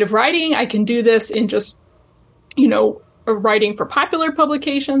 in creative writing. I can do this in just, writing for popular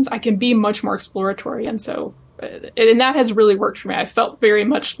publications. I can be much more exploratory. And so, and that has really worked for me. I felt very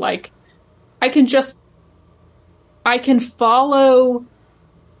much like I can follow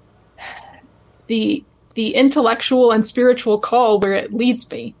the intellectual and spiritual call where it leads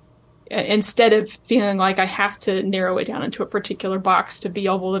me, instead of feeling like I have to narrow it down into a particular box to be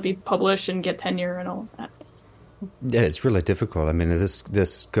able to be published and get tenure and all that. Yeah, it's really difficult. I mean,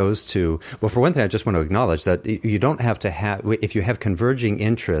 this goes to, well, for one thing, I just want to acknowledge that you don't have to have, if you have converging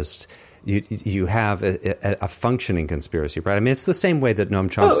interests, you have a functioning conspiracy, right? I mean, it's the same way that Noam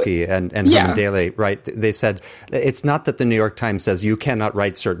Chomsky and Herman Daly, right? They said it's not that the New York Times says you cannot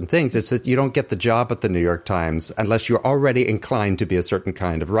write certain things. It's that you don't get the job at the New York Times unless you're already inclined to be a certain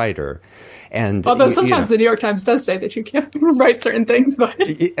kind of writer. And although sometimes the New York Times does say that you can't write certain things, but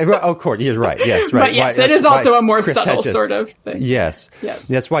of course, you're right. Yes, right. But yes, it is also a more subtle sort of thing. Yes.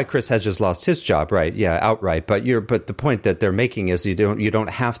 That's why Chris Hedges lost his job, right? Yeah, outright. But the point that they're making is you don't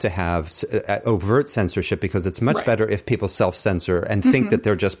have to have overt censorship, because it's much better if people self-censor and think that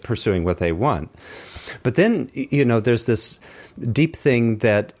they're just pursuing what they want. But then there's this deep thing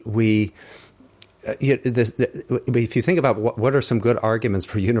that we. If you think about what are some good arguments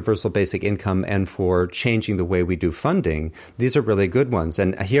for universal basic income and for changing the way we do funding, these are really good ones.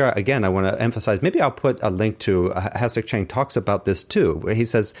 And here, again, I want to emphasize, maybe I'll put a link to, Hasek Chang talks about this too, where he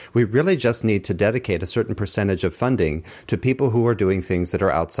says we really just need to dedicate a certain percentage of funding to people who are doing things that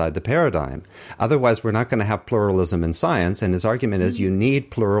are outside the paradigm. Otherwise, we're not going to have pluralism in science. And his argument is you need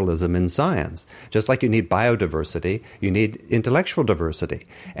pluralism in science. Just like you need biodiversity, you need intellectual diversity.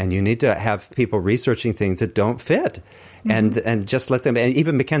 And you need to have people researching things that don't fit, and just let them. And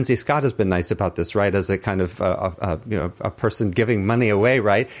even Mackenzie Scott has been nice about this, right? As a kind of a person giving money away,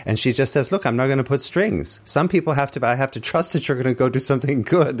 right? And she just says, "Look, I'm not going to put strings. Some people I have to trust that you're going to go do something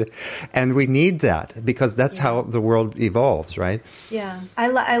good, and we need that because that's how the world evolves, right?" Yeah, I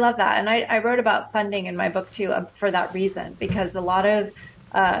love that, and I wrote about funding in my book too for that reason, because a lot of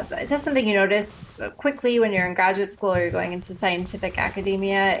that's something you notice quickly when you're in graduate school or you're going into scientific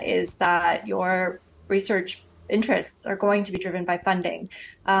academia, is that your research interests are going to be driven by funding.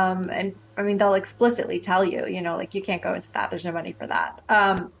 And I mean, they'll explicitly tell you, like you can't go into that. There's no money for that.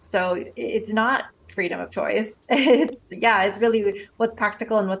 So it's not freedom of choice. It's really what's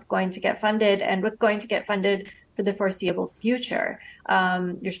practical and what's going to get funded and what's going to get funded for the foreseeable future.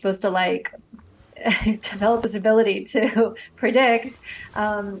 You're supposed to develop this ability to predict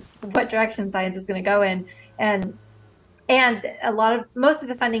what direction science is going to go in, and most of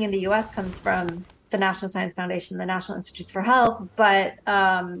the funding in the U.S. comes from the National Science Foundation, the National Institutes for Health, but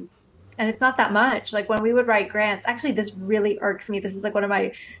and it's not that much. Like when we would write grants, actually, this really irks me. This is like one of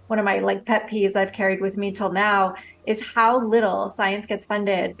my pet peeves I've carried with me till now, is how little science gets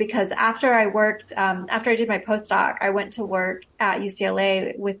funded. Because after I did my postdoc, I went to work at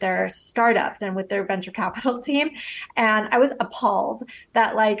UCLA with their startups and with their venture capital team. And I was appalled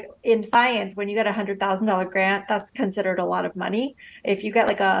that in science, when you get $100,000 grant, that's considered a lot of money. If you get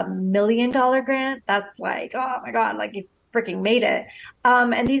 $1 million grant, that's oh my God, you freaking made it.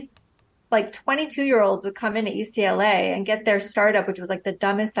 And these 22-year-olds would come in at UCLA and get their startup, which was the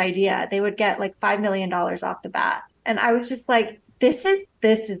dumbest idea. They would get $5 million off the bat. And I was just this is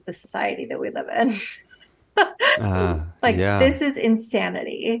the society that we live in. This is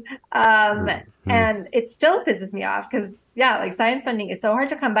insanity. And it still pisses me off because, science funding is so hard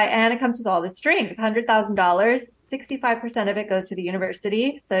to come by, and it comes with all the strings. $100,000, 65% of it goes to the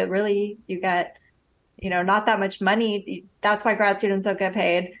university. So really you get, not that much money. That's why grad students don't get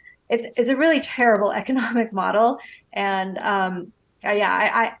paid. It's a really terrible economic model. And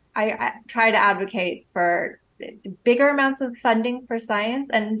I try to advocate for bigger amounts of funding for science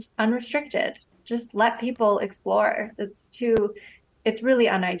and unrestricted. Just let people explore. It's really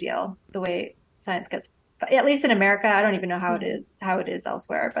unideal the way science gets, at least in America. I don't even know how it is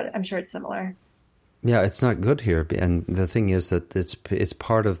elsewhere, but I'm sure it's similar. Yeah, it's not good here, and the thing is that it's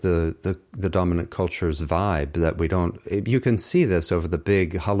part of the dominant culture's vibe that we don't. You can see this over the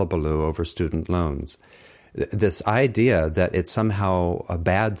big hullabaloo over student loans. This idea that it's somehow a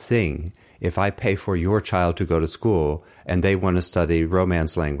bad thing if I pay for your child to go to school and they want to study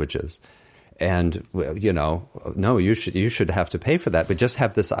Romance languages. And no, you should have to pay for that. But just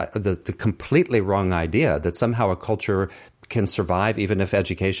have this the completely wrong idea that somehow a culture can survive even if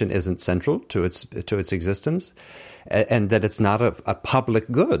education isn't central to its existence, and that it's not a public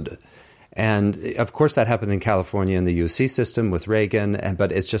good. And of course, that happened in California in the UC system with Reagan.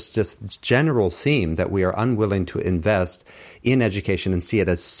 But it's just this general theme that we are unwilling to invest in education and see it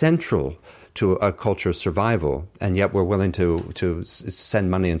as central to a culture's survival, and yet we're willing to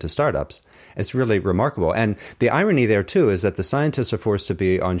send money into startups. It's really remarkable. And the irony there, too, is that the scientists are forced to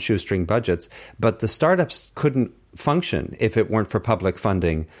be on shoestring budgets, but the startups couldn't function if it weren't for public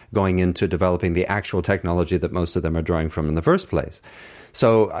funding going into developing the actual technology that most of them are drawing from in the first place.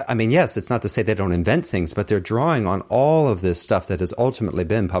 So, I mean, yes, it's not to say they don't invent things, but they're drawing on all of this stuff that has ultimately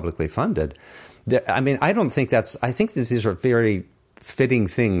been publicly funded. I mean, I think these are very fitting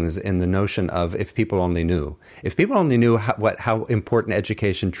things in the notion of if people only knew. If people only knew how important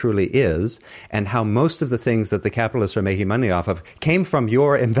education truly is, and how most of the things that the capitalists are making money off of came from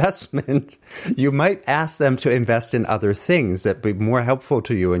your investment, you might ask them to invest in other things that be more helpful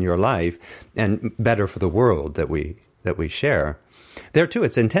to you in your life and better for the world that we share. There, too,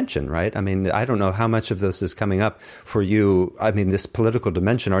 it's intention, right? I mean, I don't know how much of this is coming up for you. I mean, this political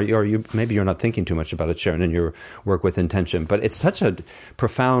dimension, are you maybe you're not thinking too much about it, Sharon, in your work with intention, but it's such a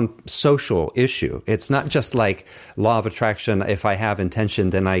profound social issue. It's not just like law of attraction. If I have intention,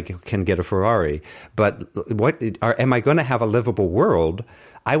 then I can get a Ferrari. But am I going to have a livable world?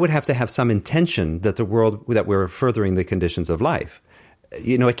 I would have to have some intention that we're furthering the conditions of life.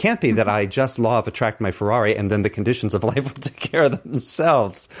 You know, it can't be that I just law of attract my Ferrari and then the conditions of life will take care of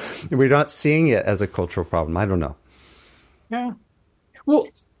themselves. We're not seeing it as a cultural problem. I don't know. Yeah. Well,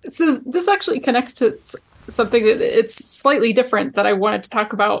 so this actually connects to something that it's slightly different that I wanted to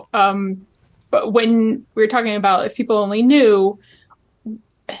talk about. But when we were talking about if people only knew,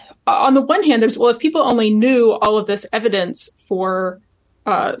 on the one hand, if people only knew all of this evidence for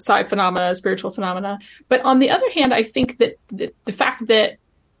psi phenomena, spiritual phenomena. But on the other hand, I think that the fact that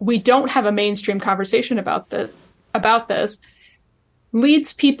we don't have a mainstream conversation about this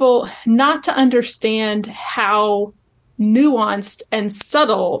leads people not to understand how nuanced and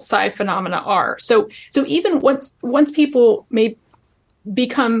subtle psi phenomena are. So even once people may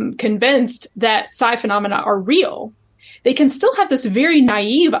become convinced that psi phenomena are real, they can still have this very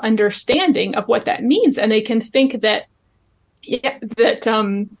naive understanding of what that means, and they can think that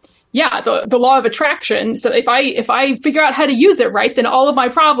the law of attraction. So if I figure out how to use it right, then all of my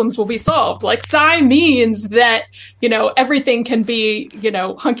problems will be solved. Like psi means that, everything can be,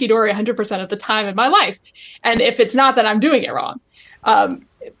 hunky dory 100% of the time in my life. And if it's not, then I'm doing it wrong.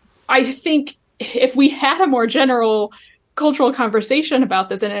 I think if we had a more general cultural conversation about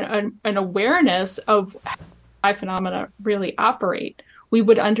this and an awareness of how phenomena really operate, we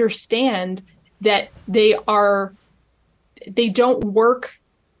would understand that they don't work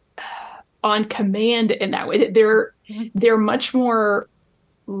on command in that way. They're much more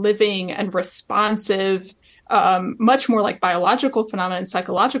living and responsive, much more like biological phenomena and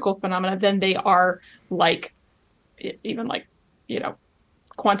psychological phenomena than they are like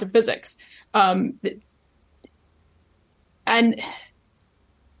quantum physics. And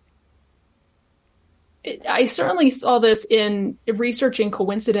I certainly saw this in researching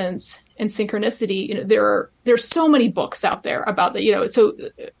coincidence and synchronicity. There's so many books out there about that. So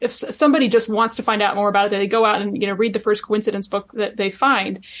if somebody just wants to find out more about it, they go out and read the first coincidence book that they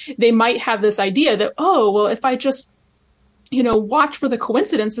find. They might have this idea that, oh, well, if I just watch for the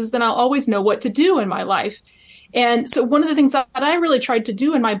coincidences, then I'll always know what to do in my life. And so one of the things that I really tried to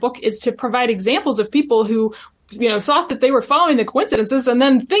do in my book is to provide examples of people who thought that they were following the coincidences, and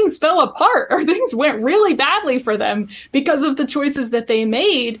then things fell apart or things went really badly for them because of the choices that they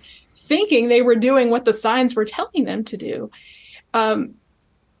made, thinking they were doing what the signs were telling them to do.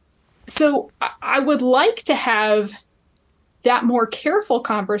 So I would like to have that more careful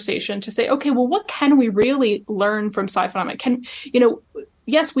conversation to say, okay, well, what can we really learn from psi phenomena?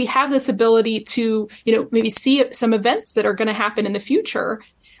 Yes, we have this ability to, maybe see some events that are going to happen in the future,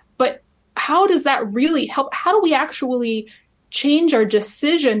 but how does that really help? How do we actually change our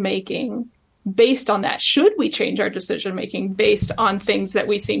decision-making based on that? Should we change our decision-making based on things that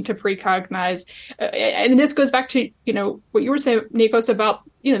we seem to precognize? And this goes back to, what you were saying, Nikos, about,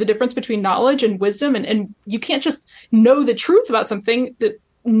 the difference between knowledge and wisdom. And you can't just know the truth about something.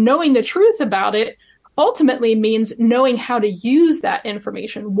 Knowing the truth about it ultimately means knowing how to use that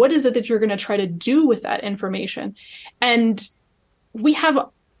information. What is it that you're going to try to do with that information? And we have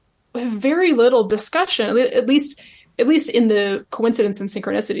very little discussion, at least in the coincidence and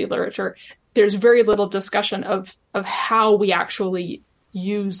synchronicity literature. There's very little discussion of how we actually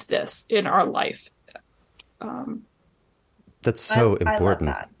use this in our life. That's so important.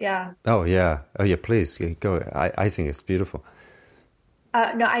 I love that. Yeah. Oh yeah. Please go. I think it's beautiful.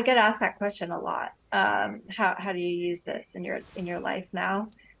 No, I get asked that question a lot. How do you use this in your life now?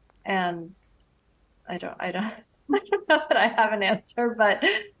 And I don't know that I have an answer, but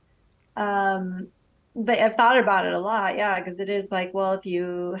I've thought about it a lot. Yeah. Because it is like, well, if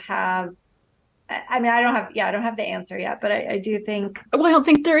you have I mean, I don't have the answer yet, but I do think. Well, I don't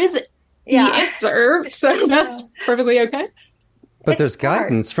think there is the answer, so that's perfectly okay. But there's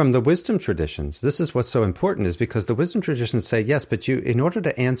guidance from the wisdom traditions. This is what's so important, is because the wisdom traditions say, yes, but in order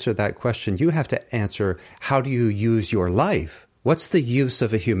to answer that question, you have to answer, how do you use your life? What's the use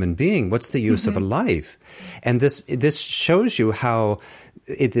of a human being? What's the use of a life? And this shows you how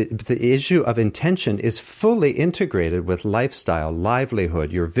the issue of intention is fully integrated with lifestyle,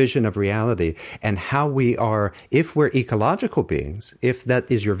 livelihood, your vision of reality, and how we are, if we're ecological beings, if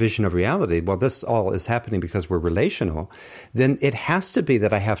that is your vision of reality, well, this all is happening because we're relational, then it has to be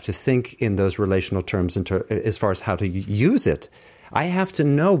that I have to think in those relational terms as far as how to use it. I have to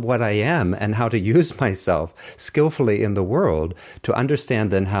know what I am and how to use myself skillfully in the world to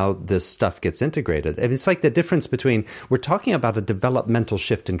understand then how this stuff gets integrated. And it's like the difference between, we're talking about a developmental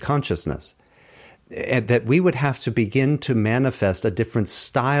shift in consciousness, and that we would have to begin to manifest a different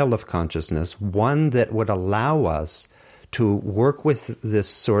style of consciousness, one that would allow us to work with this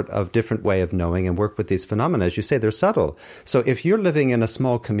sort of different way of knowing and work with these phenomena. As you say, they're subtle. So if you're living in a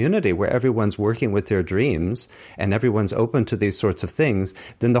small community where everyone's working with their dreams and everyone's open to these sorts of things,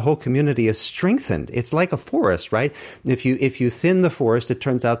 then the whole community is strengthened. It's like a forest, right? If you thin the forest, it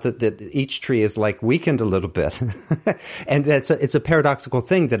turns out that each tree is like weakened a little bit. And it's a paradoxical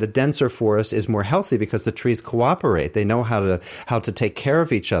thing that a denser forest is more healthy because the trees cooperate. They know how to take care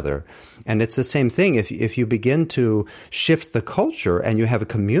of each other. And it's the same thing. If you begin to shift the culture and you have a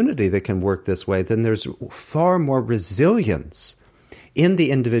community that can work this way, then there's far more resilience in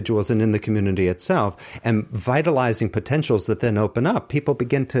the individuals and in the community itself, and vitalizing potentials that then open up. People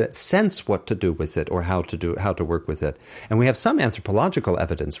begin to sense what to do with it or how to work with it. And we have some anthropological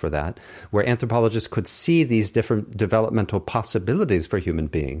evidence for that, where anthropologists could see these different developmental possibilities for human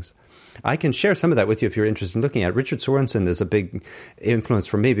beings. I can share some of that with you if you're interested in looking at it. Richard Sorensen is a big influence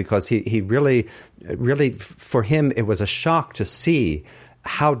for me because he really, for him, it was a shock to see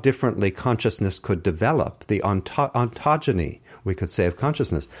how differently consciousness could develop, the ontogeny, we could say, of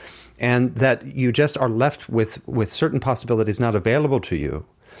consciousness, and that you just are left with certain possibilities not available to you.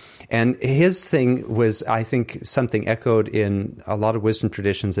 And his thing was, I think, something echoed in a lot of wisdom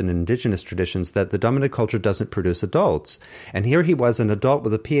traditions and indigenous traditions, that the dominant culture doesn't produce adults. And here he was, an adult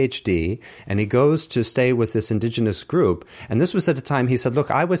with a PhD, and he goes to stay with this indigenous group. And this was at a time, he said,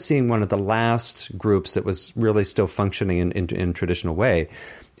 look, I was seeing one of the last groups that was really still functioning in a traditional way.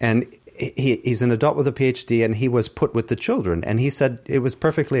 And he's an adult with a PhD, and he was put with the children. And he said it was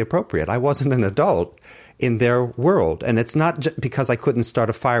perfectly appropriate. I wasn't an adult in their world. And it's not just because I couldn't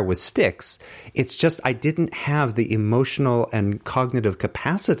start a fire with sticks. It's just I didn't have the emotional and cognitive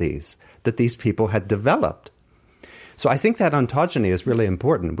capacities that these people had developed. So I think that ontogeny is really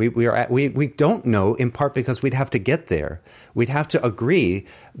important. We don't know, in part because we'd have to get there. We'd have to agree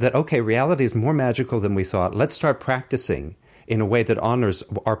that, okay, reality is more magical than we thought. Let's start practicing in a way that honors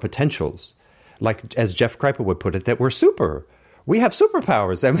our potentials. Like, as Jeff Kreiper would put it, that we're super. We have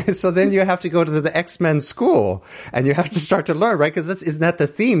superpowers. I mean, so then you have to go to the X-Men school and you have to start to learn, right? Because isn't that the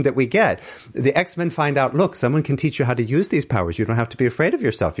theme that we get? The X-Men find out, look, someone can teach you how to use these powers. You don't have to be afraid of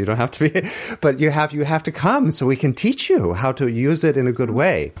yourself. You don't have to be, but you have to come so we can teach you how to use it in a good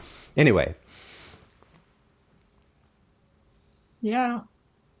way. Anyway. Yeah.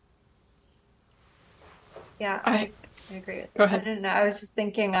 Yeah, I agree with that. Go ahead. I didn't know. I was just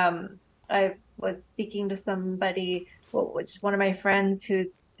thinking, I was speaking to somebody, which is one of my friends he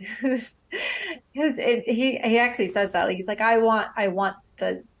actually says that, like, he's like, I want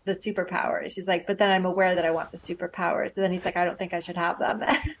the superpowers. He's like, but then I'm aware that I want the superpowers. And then he's like, I don't think I should have them.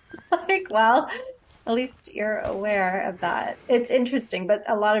 Like, well, at least you're aware of that. It's interesting, but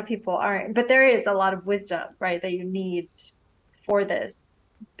a lot of people aren't. But there is a lot of wisdom, right, that you need for this,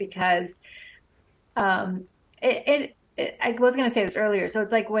 because I was going to say this earlier. So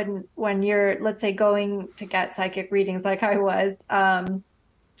it's like when you're, let's say, going to get psychic readings like I was,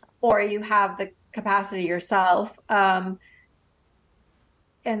 or you have the capacity yourself, and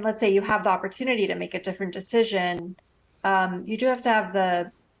let's say you have the opportunity to make a different decision, you do have to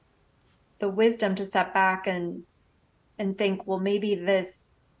have the wisdom to step back and think, well, maybe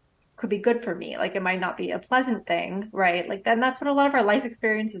this could be good for me. Like, it might not be a pleasant thing, right? Like, then that's what a lot of our life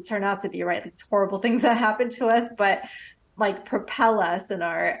experiences turn out to be, right? Like, it's horrible things that happen to us, but like propel us in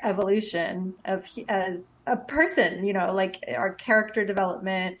our evolution as a person, you know, like our character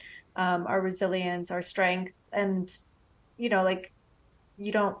development, our resilience, our strength. And, you know, like,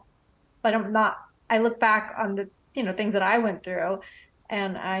 I look back on the, you know, things that I went through,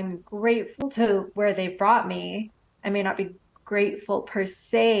 and I'm grateful to where they brought me. I may not be grateful per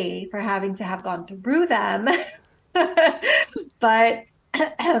se for having to have gone through them, but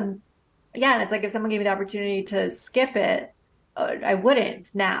yeah, and it's like if someone gave me the opportunity to skip it, I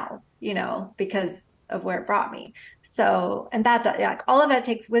wouldn't now, because of where it brought me. So, and like all of that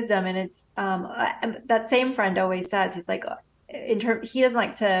takes wisdom. And it's that same friend always says, he's like, he doesn't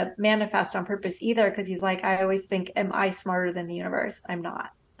like to manifest on purpose either, because he's like, I always think, am I smarter than the universe? I'm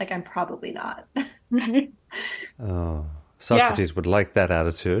not. Like, I'm probably not. Oh, Socrates would like that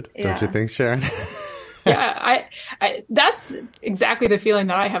attitude, don't you think, Sharon? Yeah, I that's exactly the feeling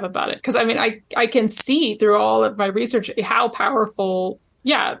that I have about it. Because I mean, I can see through all of my research how powerful,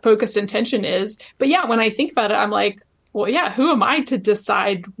 focused intention is. But yeah, when I think about it, I'm like, well, yeah, who am I to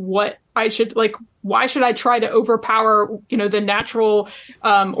decide what I should, like, why should I try to overpower, the natural,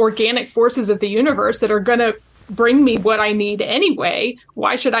 organic forces of the universe that are going to bring me what I need anyway?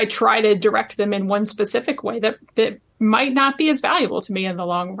 Why should I try to direct them in one specific way that might not be as valuable to me in the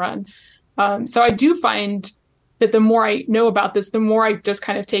long run? So I do find that the more I know about this, the more I just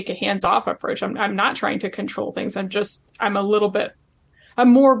kind of take a hands-off approach. I'm not trying to control things. I'm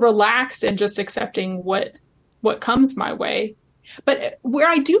more relaxed and just accepting what comes my way. But where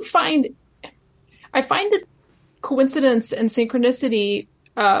I find that coincidence and synchronicity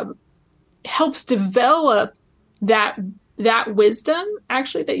helps develop that wisdom,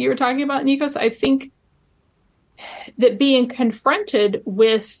 actually, that you were talking about, Nikos. I think that being confronted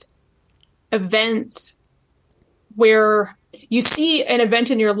with events where you see an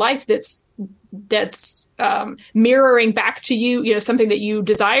event in your life that's mirroring back to you, something that you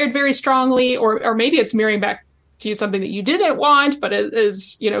desired very strongly, or maybe it's mirroring back to you something that you didn't want, but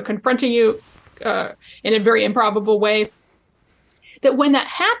is confronting you in a very improbable way. That when that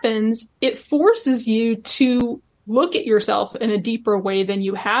happens, it forces you to look at yourself in a deeper way than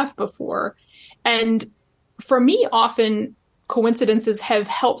you have before. And for me, often coincidences have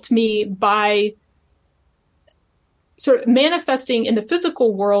helped me by sort of manifesting in the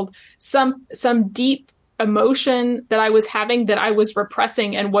physical world some deep emotion that I was having that I was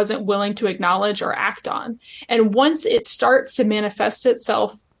repressing and wasn't willing to acknowledge or act on. And once it starts to manifest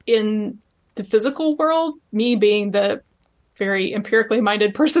itself in the physical world, me being the very empirically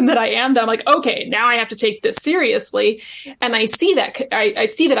minded person that I am, that I'm like, okay, now I have to take this seriously. And I see that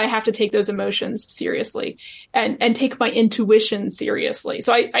I have to take those emotions seriously and take my intuition seriously.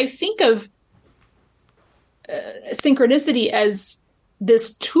 So I think of synchronicity as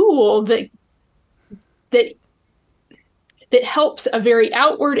this tool that helps a very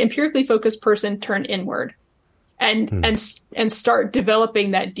outward, empirically focused person turn inward and start developing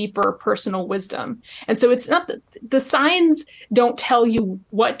that deeper personal wisdom. And so it's not that the signs don't tell you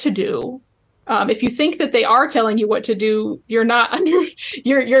what to do. If you think that they are telling you what to do, you're not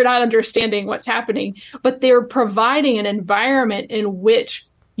understanding what's happening, but they're providing an environment in which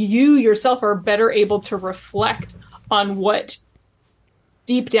you yourself are better able to reflect on what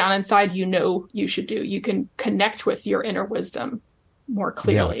deep down inside you should do. You can connect with your inner wisdom more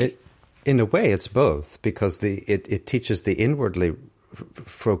clearly. Yeah, in a way, it's both, because it teaches the inwardly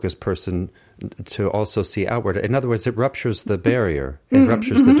focused person to also see outward. In other words, it ruptures the barrier. It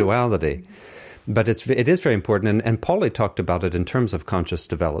ruptures the duality. But it is very important, and Pauly talked about it in terms of conscious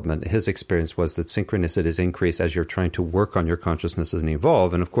development. His experience was that synchronicities increase as you're trying to work on your consciousness and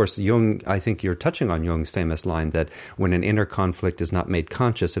evolve. And of course, Jung, I think you're touching on Jung's famous line that when an inner conflict is not made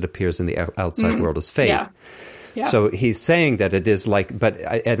conscious, it appears in the outside world as fate. Yeah. Yeah. So he's saying that it is like,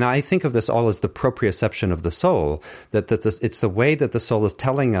 and I think of this all as the proprioception of the soul, that it's the way that the soul is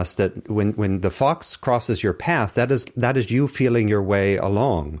telling us that when the fox crosses your path, that is you feeling your way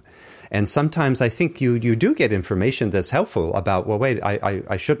along. And sometimes I think you do get information that's helpful about, well, wait,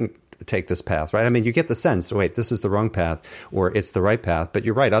 I shouldn't take this path, right? I mean, you get the sense, wait, this is the wrong path, or it's the right path. But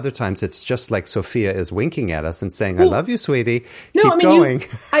you're right. Other times it's just like Sophia is winking at us and saying, I love you, sweetie. Keep going.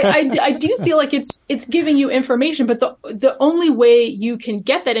 I do feel like it's giving you information, but the only way you can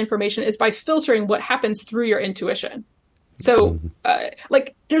get that information is by filtering what happens through your intuition. So,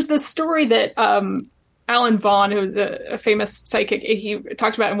 like, there's this story that Alan Vaughan, who's a famous psychic, he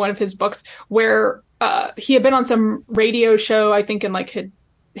talked about in one of his books, where he had been on some radio show, I think, and like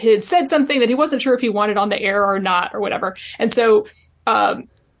had said something that he wasn't sure if he wanted on the air or not or whatever. And so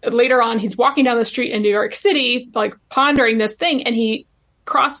later on, he's walking down the street in New York City, like pondering this thing, and he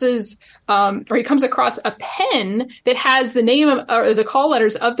crosses or he comes across a pen that has the name of, or the call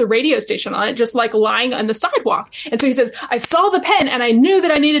letters of the radio station on it, just like lying on the sidewalk. And so he says, I saw the pen and I knew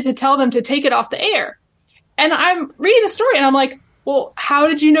that I needed to tell them to take it off the air. And I'm reading the story and I'm like, well, how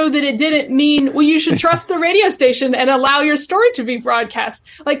did you know that it didn't mean, well, you should trust the radio station and allow your story to be broadcast?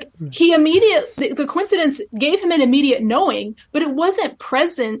 Like, the coincidence gave him an immediate knowing, but it wasn't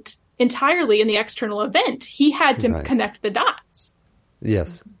present entirely in the external event. He had to connect the dots.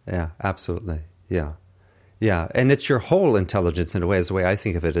 Yes. Yeah, absolutely. Yeah. Yeah, and it's your whole intelligence in a way, is the way I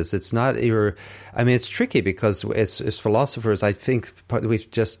think of it. Is it's not your, I mean, it's tricky because as philosophers, I think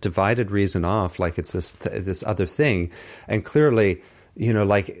we've just divided reason off like it's this other thing, and clearly, you know,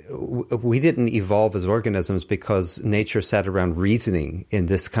 like we didn't evolve as organisms because nature sat around reasoning in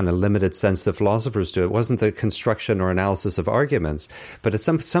this kind of limited sense that philosophers do. It wasn't the construction or analysis of arguments, but it's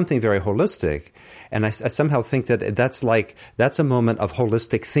something very holistic, and I somehow think that that's a moment of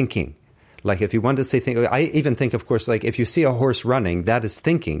holistic thinking. Like if you want to say I even think, of course, like if you see a horse running, that is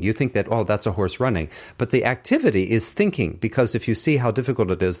thinking. You think that, oh, that's a horse running. But the activity is thinking, because if you see how difficult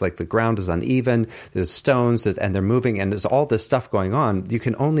it is, like the ground is uneven, there's stones, and they're moving, and there's all this stuff going on, you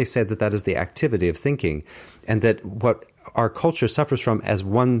can only say that that is the activity of thinking. And that what our culture suffers from as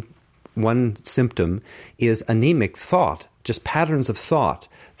one symptom is anemic thought, just patterns of thought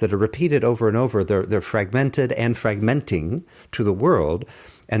that are repeated over and over. They're fragmented and fragmenting to the world.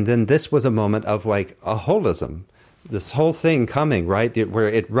 And then this was a moment of like a holism, this whole thing coming, right, where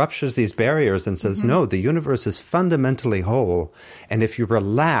it ruptures these barriers and says, no, the universe is fundamentally whole. And if you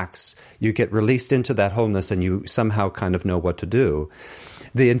relax, you get released into that wholeness and you somehow kind of know what to do.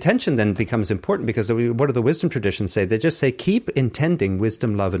 The intention then becomes important, because what do the wisdom traditions say? They just say, keep intending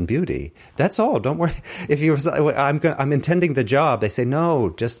wisdom, love, and beauty. That's all. Don't worry. If I'm intending the job, they say,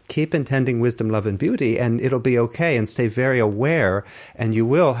 no, just keep intending wisdom, love, and beauty, and it'll be okay, and stay very aware, and you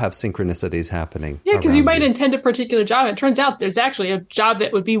will have synchronicities happening. Yeah, because you might intend a particular job, and it turns out there's actually a job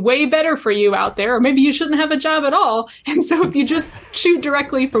that would be way better for you out there, or maybe you shouldn't have a job at all. And so if you just shoot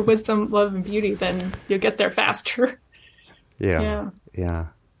directly for wisdom, love, and beauty, then you'll get there faster. Yeah.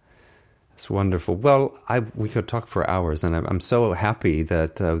 It's wonderful. Well, we could talk for hours, and I'm so happy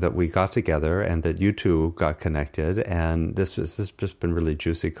that we got together and that you two got connected. And this has just been really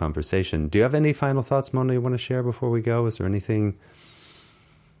juicy conversation. Do you have any final thoughts, Mona, you want to share before we go? Is there anything?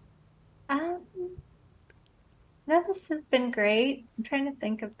 No, this has been great. I'm trying to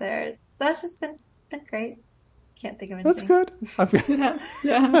think if there's. It's been great. Can't think of anything. That's good.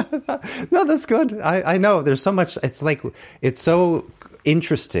 Yeah. No, that's good. I know there's so much. It's so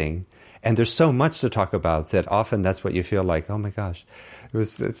interesting, and there's so much to talk about that often that's what you feel like, oh my gosh,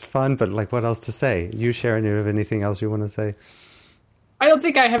 it's fun, but like, what else to say? You, Sharon, you have anything else you want to say? I don't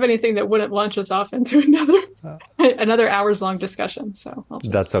think I have anything that wouldn't launch us off into another hours long discussion. So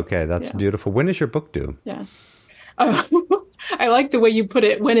that's okay. That's beautiful. When is your book due? Yeah. I like the way you put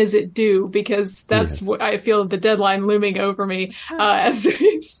it. When is it due? Because that's what I feel the deadline looming over me as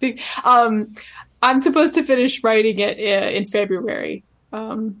we speak. I'm supposed to finish writing it in February.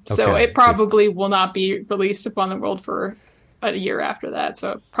 So it probably will not be released upon the world for a year after that.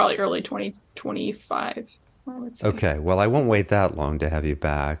 So probably early 2025. I would say. Okay. Well, I won't wait that long to have you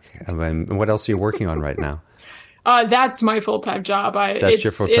back. I mean, what else are you working on right now? That's my full-time job. That's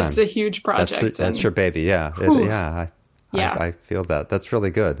your full-time. It's a huge project. That's your baby. Yeah. I feel that. That's really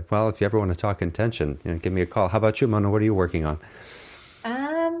good. Well, if you ever want to talk intention, give me a call. How about you, Mona? What are you working on?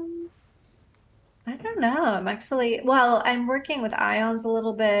 I don't know. I'm working with ions a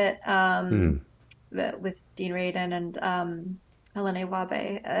little bit, with Dean Radin and Helene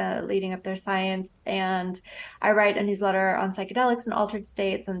Wabe, leading up their science. And I write a newsletter on psychedelics and altered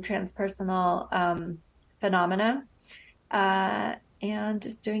states and transpersonal phenomena, and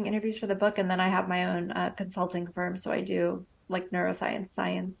just doing interviews for the book. And then I have my own consulting firm, so I do like neuroscience,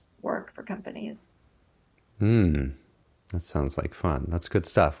 science work for companies. That sounds like fun. That's good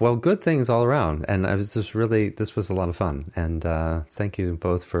stuff. Well, good things all around. And this was a lot of fun. And thank you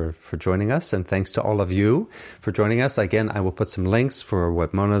both for joining us. And thanks to all of you for joining us. Again, I will put some links for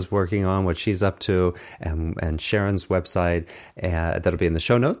what Mona's working on, what she's up to, and Sharon's website. That'll be in the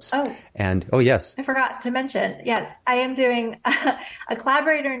show notes. Yes. I forgot to mention, yes, I am doing, a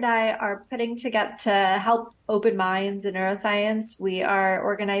collaborator and I are putting together to help open minds in neuroscience. We are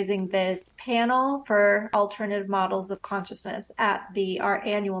organizing this panel for alternative models of consciousness at our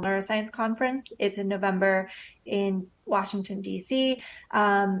annual neuroscience conference. It's in November in Washington, D.C.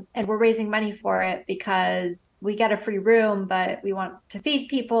 And we're raising money for it because we get a free room, but we want to feed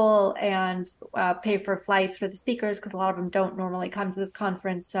people and pay for flights for the speakers, because a lot of them don't normally come to this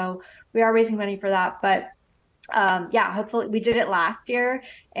conference. So we are raising money for that. But hopefully we did it last year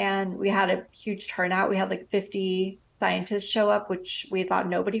and we had a huge turnout. We had like 50 scientists show up, which we thought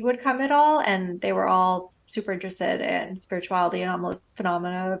nobody would come at all. And they were all super interested in spirituality, anomalous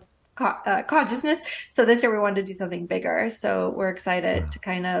phenomena of consciousness. So this year we wanted to do something bigger. So we're excited to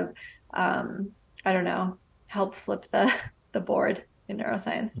kind of, help flip the board in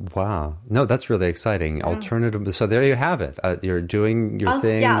neuroscience. Wow. No, that's really exciting. Yeah. Alternative. So there you have it. You're doing your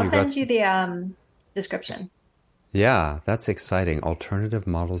thing. Yeah, I'll send you the description. Yeah, that's exciting. Alternative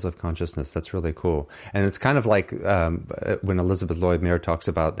models of consciousness. That's really cool. And it's kind of like when Elizabeth Lloyd Mayer talks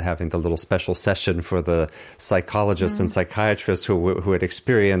about having the little special session for the psychologists and psychiatrists who had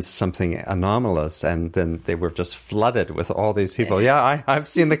experienced something anomalous, and then they were just flooded with all these people. Yeah, I've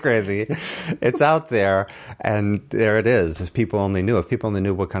seen the crazy. It's out there, and there it is. If people only knew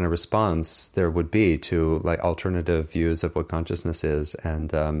what kind of response there would be to like alternative views of what consciousness is.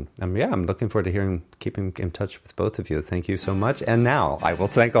 And I'm looking forward to keeping in touch with both of you. Thank you so much. And now I will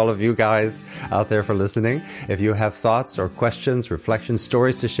thank all of you guys out there for listening. If you have thoughts or questions, reflections,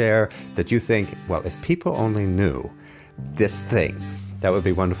 stories to share that you think, well, if people only knew this thing, that would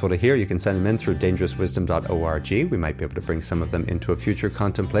be wonderful to hear. You can send them in through dangerouswisdom.org. We might be able to bring some of them into a future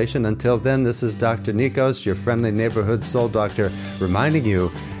contemplation. Until then, this is Dr. Nikos, your friendly neighborhood soul doctor, reminding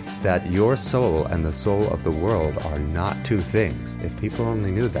you that your soul and the soul of the world are not two things. If people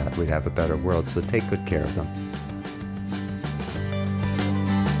only knew that, we'd have a better world. So take good care of them.